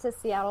moved to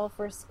Seattle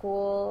for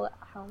school,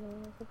 how many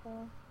years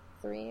ago?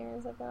 3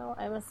 years ago?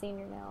 I'm a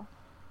senior now.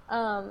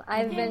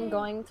 I've been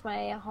going to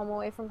my home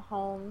away from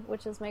home,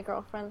 which is my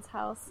girlfriend's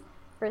house,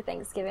 for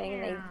Thanksgiving.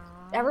 And they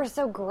ever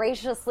so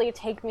graciously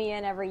take me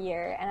in every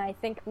year. And I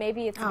think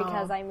maybe it's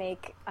because I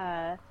make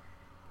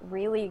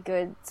really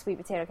good sweet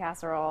potato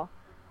casserole.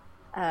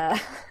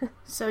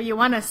 So you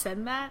want to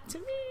send that to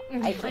me?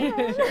 I can.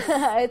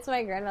 It's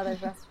my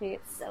grandmother's recipe.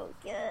 It's so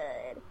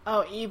good.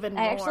 Oh, even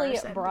more. I actually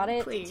send brought me,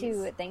 it please.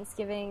 to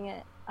Thanksgiving.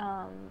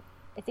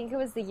 I think it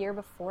was the year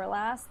before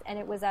last, and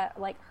it was at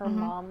like her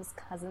mom's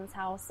cousin's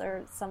house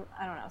or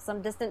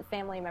some distant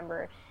family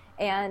member,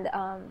 and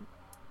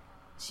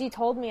she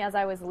told me as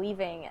I was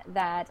leaving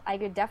that I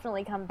could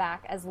definitely come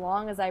back as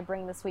long as I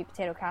bring the sweet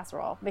potato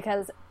casserole,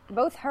 because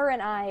both her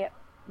and I,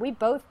 we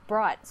both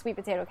brought sweet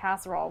potato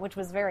casserole, which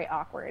was very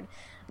awkward.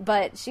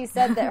 But she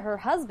said that her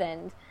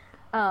husband,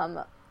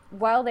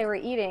 while they were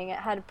eating,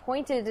 had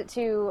pointed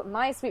to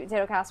my sweet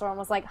potato casserole and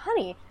was like,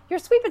 "Honey, your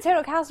sweet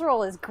potato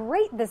casserole is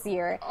great this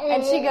year."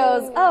 And she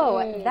goes,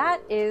 "Oh,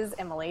 that is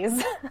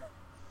Emily's."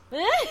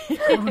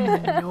 Oh,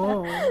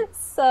 no.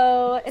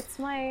 So it's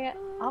my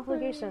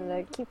obligation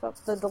to keep up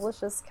the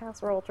delicious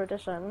casserole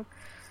tradition.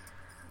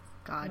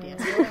 God,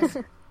 yes.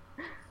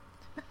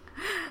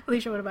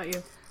 Alicia, what about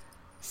you?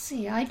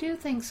 See, I do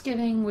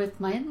Thanksgiving with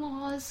my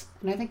in-laws,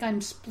 and I think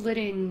I'm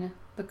splitting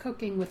the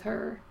cooking with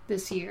her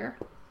this year.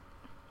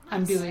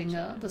 I'm doing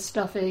the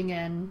stuffing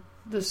and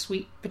the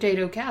sweet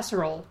potato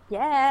casserole,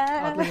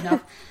 Yeah. oddly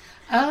enough.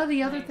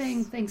 The other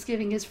thing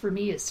Thanksgiving is for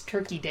me is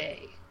Turkey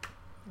Day.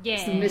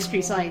 It's the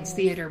Mystery Science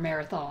Theater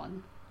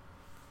Marathon.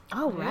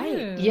 Oh,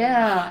 right.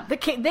 Yeah.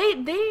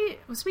 They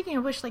speaking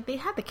of which, like, they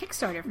had the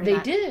Kickstarter for They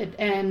that. did,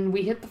 and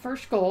we hit the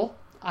first goal.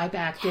 I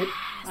backed it.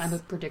 I'm a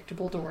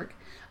predictable dork.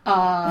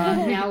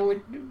 Now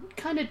we're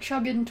kind of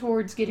chugging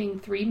towards getting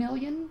 3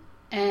 million,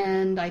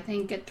 and I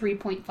think at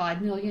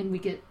 3.5 million we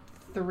get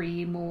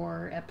 3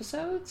 more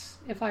episodes,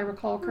 if I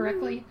recall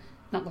correctly.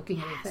 Not looking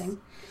at anything.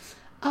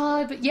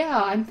 But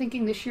yeah, I'm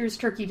thinking this year's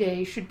Turkey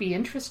Day should be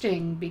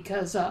interesting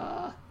because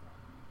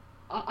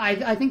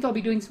I think they'll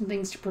be doing some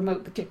things to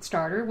promote the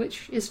Kickstarter,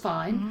 which is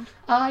fine.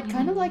 I'd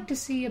kind of like to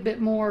see a bit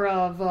more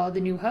of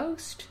the new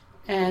host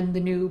and the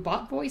new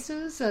bot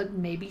voices.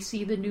 Maybe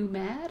see the new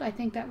Mad. I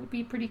think that would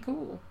be pretty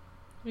cool.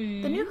 The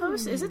new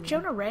host, is it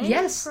Jonah Ray?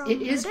 Yes, from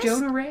it is Nerdist?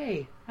 Jonah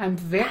Ray. I'm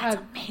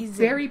amazing.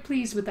 very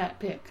pleased with that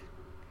pick.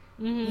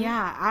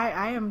 Yeah,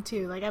 I am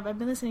too. Like, I've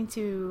been listening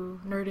to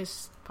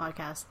Nerdist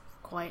podcasts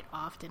quite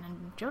often,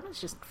 and Jonah's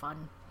just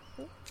fun.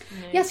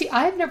 Yeah, see,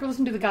 I've never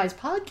listened to the guy's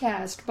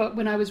podcast, but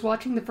when I was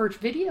watching the first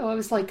video, I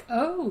was like,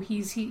 "Oh,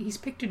 he's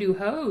picked a new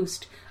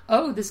host.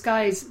 Oh, this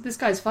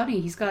guy's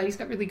funny. He's got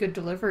really good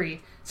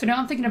delivery." So now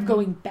I'm thinking of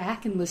going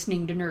back and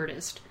listening to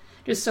Nerdist,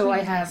 just so I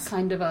have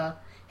kind of a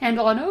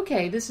handle on.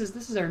 Okay, this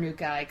is our new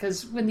guy.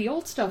 Because when the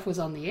old stuff was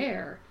on the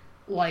air,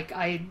 like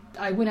I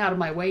went out of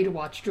my way to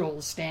watch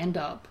Joel's stand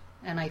up,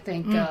 and I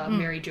think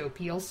Mary Jo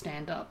Peel's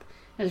stand up.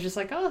 And it's just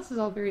like, oh, this is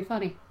all very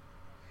funny.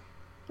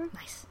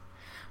 Nice.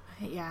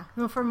 Yeah.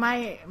 Well, for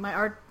my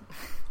art,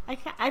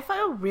 I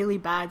feel really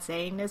bad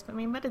saying this,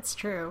 but it's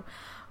true.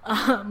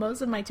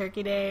 Most of my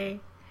Turkey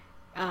Day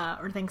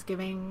or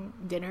Thanksgiving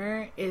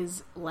dinner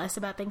is less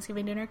about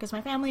Thanksgiving dinner because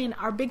my family and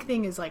our big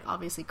thing is like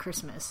obviously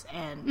Christmas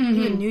and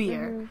even New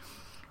Year.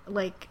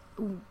 Like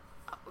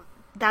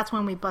that's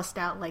when we bust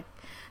out like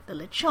the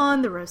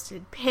lechon, the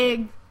roasted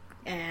pig,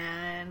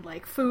 and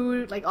like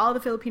food, like all the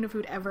Filipino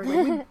food ever.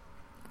 Like we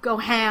go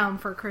ham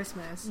for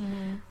Christmas.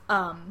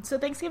 So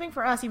Thanksgiving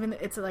for us, even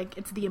it's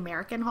the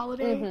American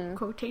holiday,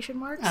 quotation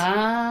marks.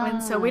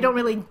 And so we don't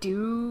really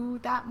do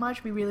that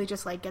much. We really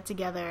just like get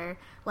together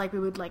like we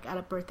would like at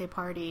a birthday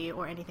party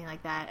or anything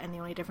like that. And the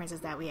only difference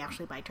is that we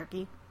actually buy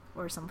turkey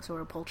or some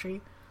sort of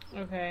poultry.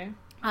 Okay.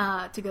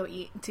 To go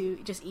eat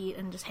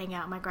and just hang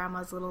out in my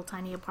grandma's little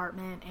tiny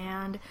apartment.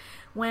 And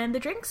when the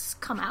drinks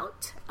come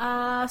out,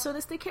 so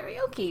does the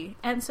karaoke,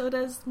 and so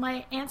does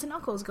my aunts and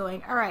uncles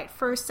going, all right,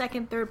 first,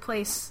 second, third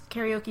place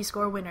karaoke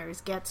score winners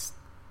gets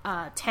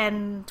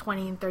 $10,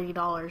 $20, and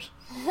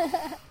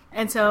 $30.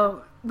 And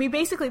so we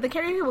basically, the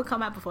karaoke will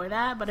come out before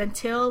that, but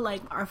until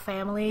like our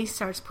family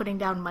starts putting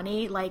down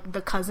money, like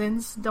the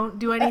cousins don't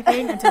do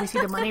anything until we see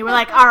the money. We're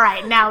like, all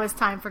right, now it's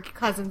time for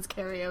cousins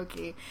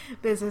karaoke.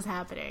 This is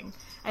happening.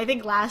 I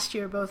think last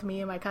year, both me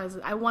and my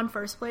cousin, I won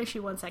first place, she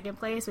won second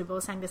place. We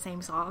both sang the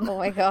same song. Oh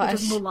my gosh.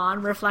 Which is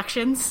Mulan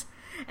Reflections.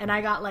 And I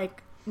got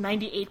like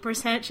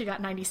 98%, she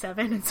got 97%,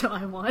 and so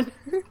I won.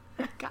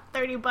 I got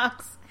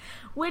 $30,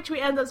 which we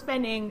end up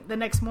spending the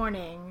next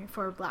morning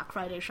for Black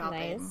Friday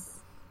shopping. Nice.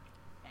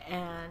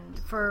 And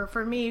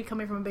for me,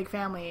 coming from a big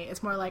family,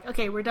 it's more like,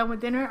 okay, we're done with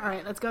dinner. All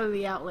right, let's go to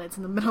the outlets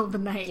in the middle of the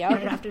night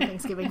right after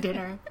Thanksgiving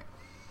dinner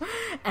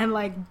and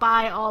like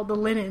buy all the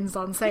linens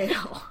on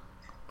sale.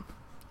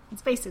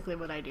 It's basically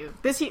what I do.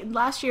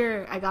 Last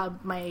year, I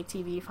got my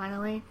TV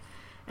finally,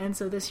 and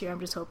so this year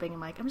I'm just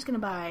hoping I'm just gonna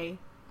buy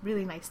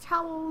really nice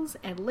towels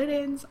and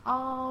linens,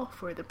 all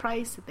for the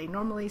price that they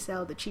normally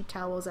sell the cheap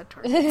towels at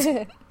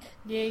Target.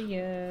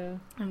 Yeah.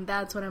 And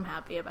that's what I'm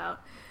happy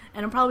about.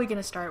 And I'm probably going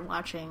to start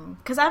watching,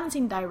 because I haven't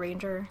seen Die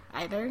Ranger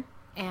either,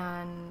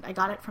 and I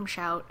got it from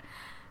Shout,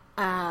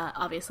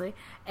 obviously,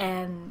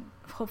 and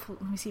hopefully,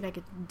 let me see if I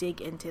could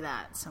dig into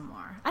that some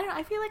more. I don't know,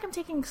 I feel like I'm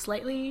taking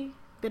slightly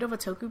bit of a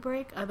Toku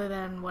break, other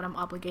than what I'm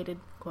obligated,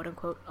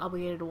 quote-unquote,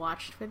 obligated to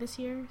watch for this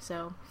year,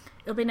 so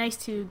it'll be nice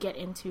to get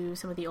into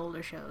some of the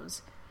older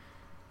shows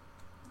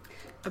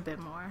a bit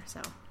more,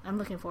 so I'm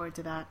looking forward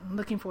to that. I'm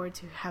looking forward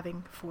to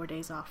having 4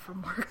 days off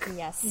from work.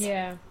 Yes.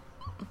 Yeah.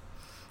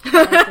 3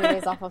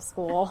 days off of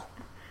school.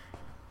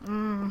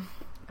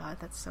 God,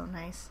 that's so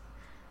nice.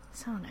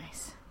 So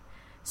nice.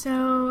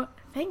 So,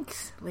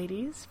 thanks,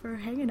 ladies, for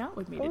hanging out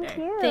with me Thank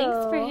today. you.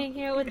 Thanks for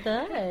hanging out with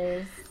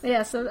us.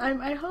 Yeah, so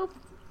I hope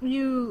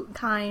you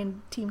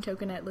kind Team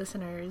Tokunet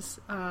listeners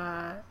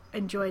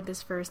enjoyed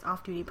this first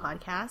off-duty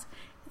podcast.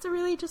 It's a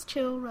really just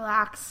chill,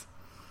 relax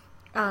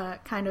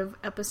kind of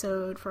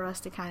episode for us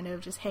to kind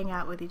of just hang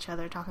out with each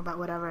other, talk about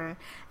whatever,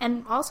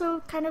 and also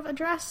kind of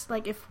address,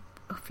 like, if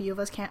a few of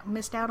us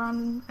missed out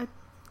on a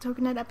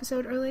Tokunet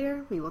episode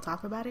earlier, we will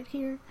talk about it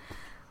here.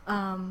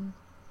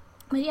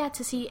 But yeah,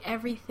 to see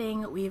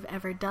everything we've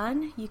ever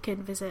done, you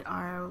can visit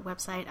our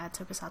website at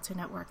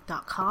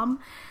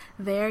tokusatsunetwork.com.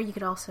 There, you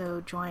could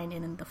also join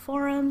in the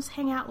forums,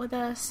 hang out with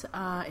us.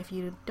 If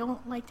you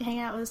don't like to hang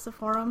out with us, the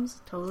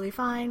forums, totally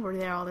fine. We're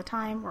there all the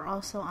time. We're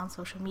also on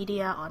social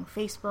media, on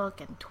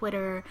Facebook and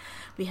Twitter.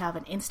 We have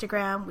an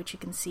Instagram, which you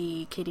can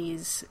see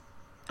Kitty's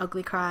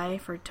ugly cry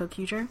for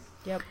ToQger.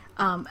 Yep.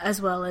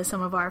 As well as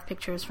some of our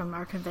pictures from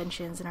our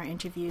conventions and our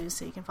interviews,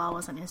 so you can follow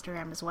us on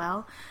Instagram as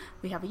well.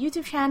 We have a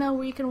YouTube channel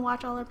where you can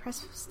watch all our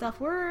press stuff.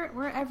 We're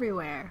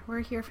everywhere.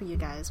 We're here for you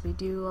guys. We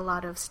do a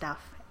lot of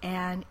stuff.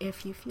 And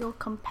if you feel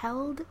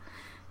compelled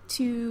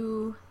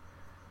to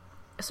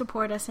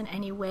support us in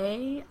any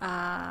way,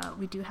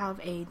 we do have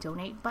a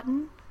donate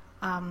button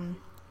on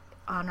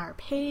our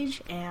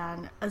page,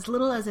 and as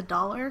little as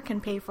 $1 can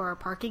pay for our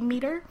parking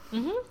meter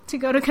to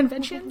go to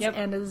conventions,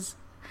 and as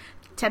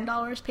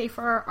 $10 pay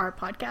for our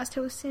podcast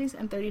hostings,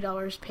 and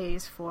 $30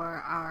 pays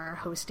for our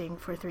hosting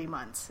for 3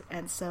 months.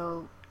 And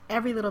so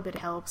every little bit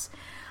helps.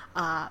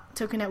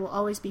 Tokunet will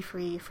always be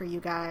free for you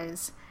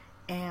guys,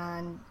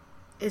 and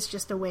it's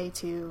just a way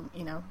to,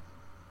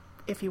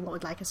 if you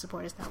would like to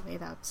support us that way,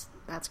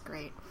 that's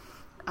great.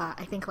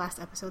 I think last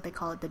episode they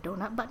call it the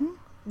donut button.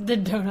 The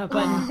donut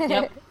button.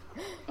 Yep.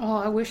 Oh,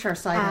 I wish our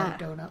site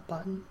had a donut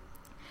button.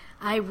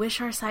 I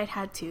wish our site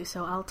had too,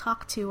 so I'll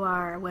talk to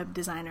our web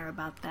designer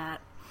about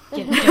that.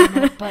 Get a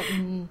donut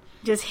button.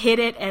 Just hit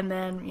it, and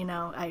then,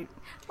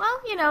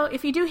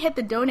 if you do hit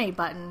the donate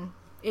button,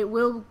 it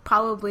will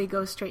probably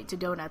go straight to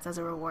donuts as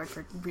a reward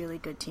for really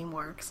good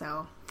teamwork,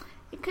 so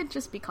it could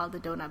just be called the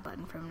donut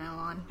button from now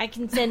on. I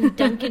can send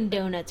Dunkin'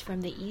 Donuts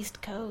from the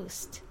East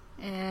Coast.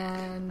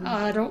 And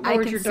don't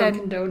lord your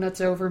Dunkin'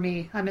 Donuts over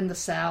me. I'm in the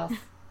South.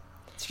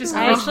 It's just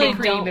actually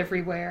cream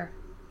everywhere.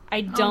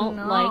 I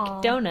don't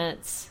like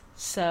donuts,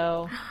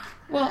 so...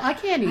 Well, I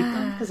can't eat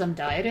them because I'm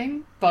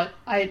dieting, but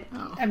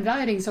I'm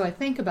dieting, so I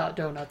think about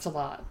donuts a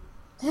lot.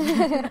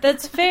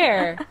 That's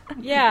fair.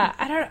 Yeah,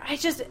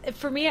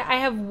 for me, I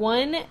have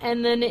one,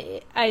 and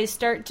then I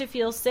start to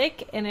feel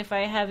sick, and if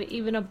I have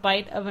even a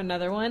bite of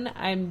another one,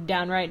 I'm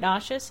downright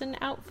nauseous and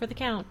out for the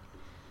count.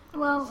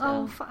 Well,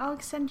 I'll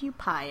send you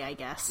pie, I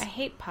guess. I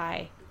hate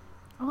pie.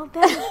 Well,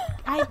 then,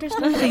 there's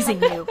no pleasing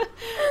you.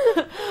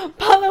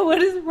 Paula,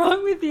 what is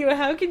wrong with you?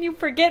 How can you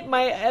forget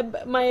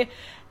my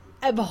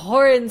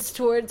abhorrence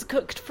towards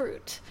cooked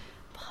fruit?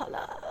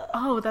 Paula.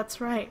 Oh, that's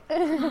right.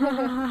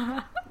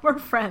 We're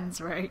friends,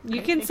 right?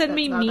 You can send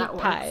me meat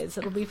pies.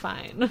 It'll be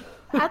fine.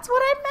 That's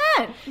what I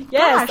meant.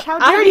 Yes, gosh, how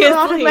dare you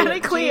obviously.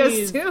 automatically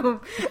Jeez.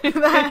 assume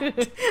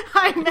that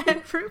I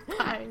meant fruit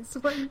pies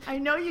when I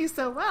know you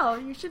so well.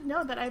 You should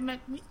know that I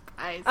meant meat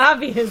pies.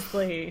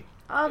 Obviously.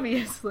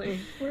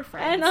 We're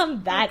friends. And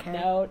on that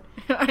note,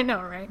 I know,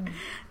 right?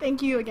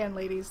 Thank you again,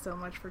 ladies, so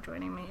much for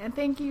joining me, and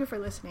thank you for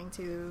listening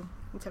to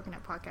the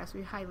Tokunet podcast.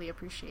 We highly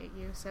appreciate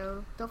you.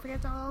 So don't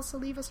forget to also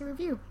leave us a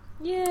review.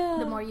 yeah.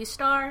 The more you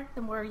star,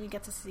 the more you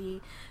get to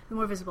see, the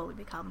more visible we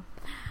become.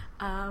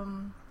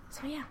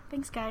 So yeah,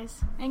 thanks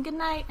guys, and good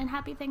night, and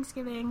happy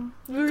Thankksgiving.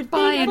 We're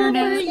Bye, thankful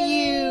Internet. for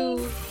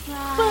you.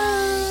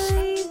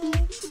 Bye.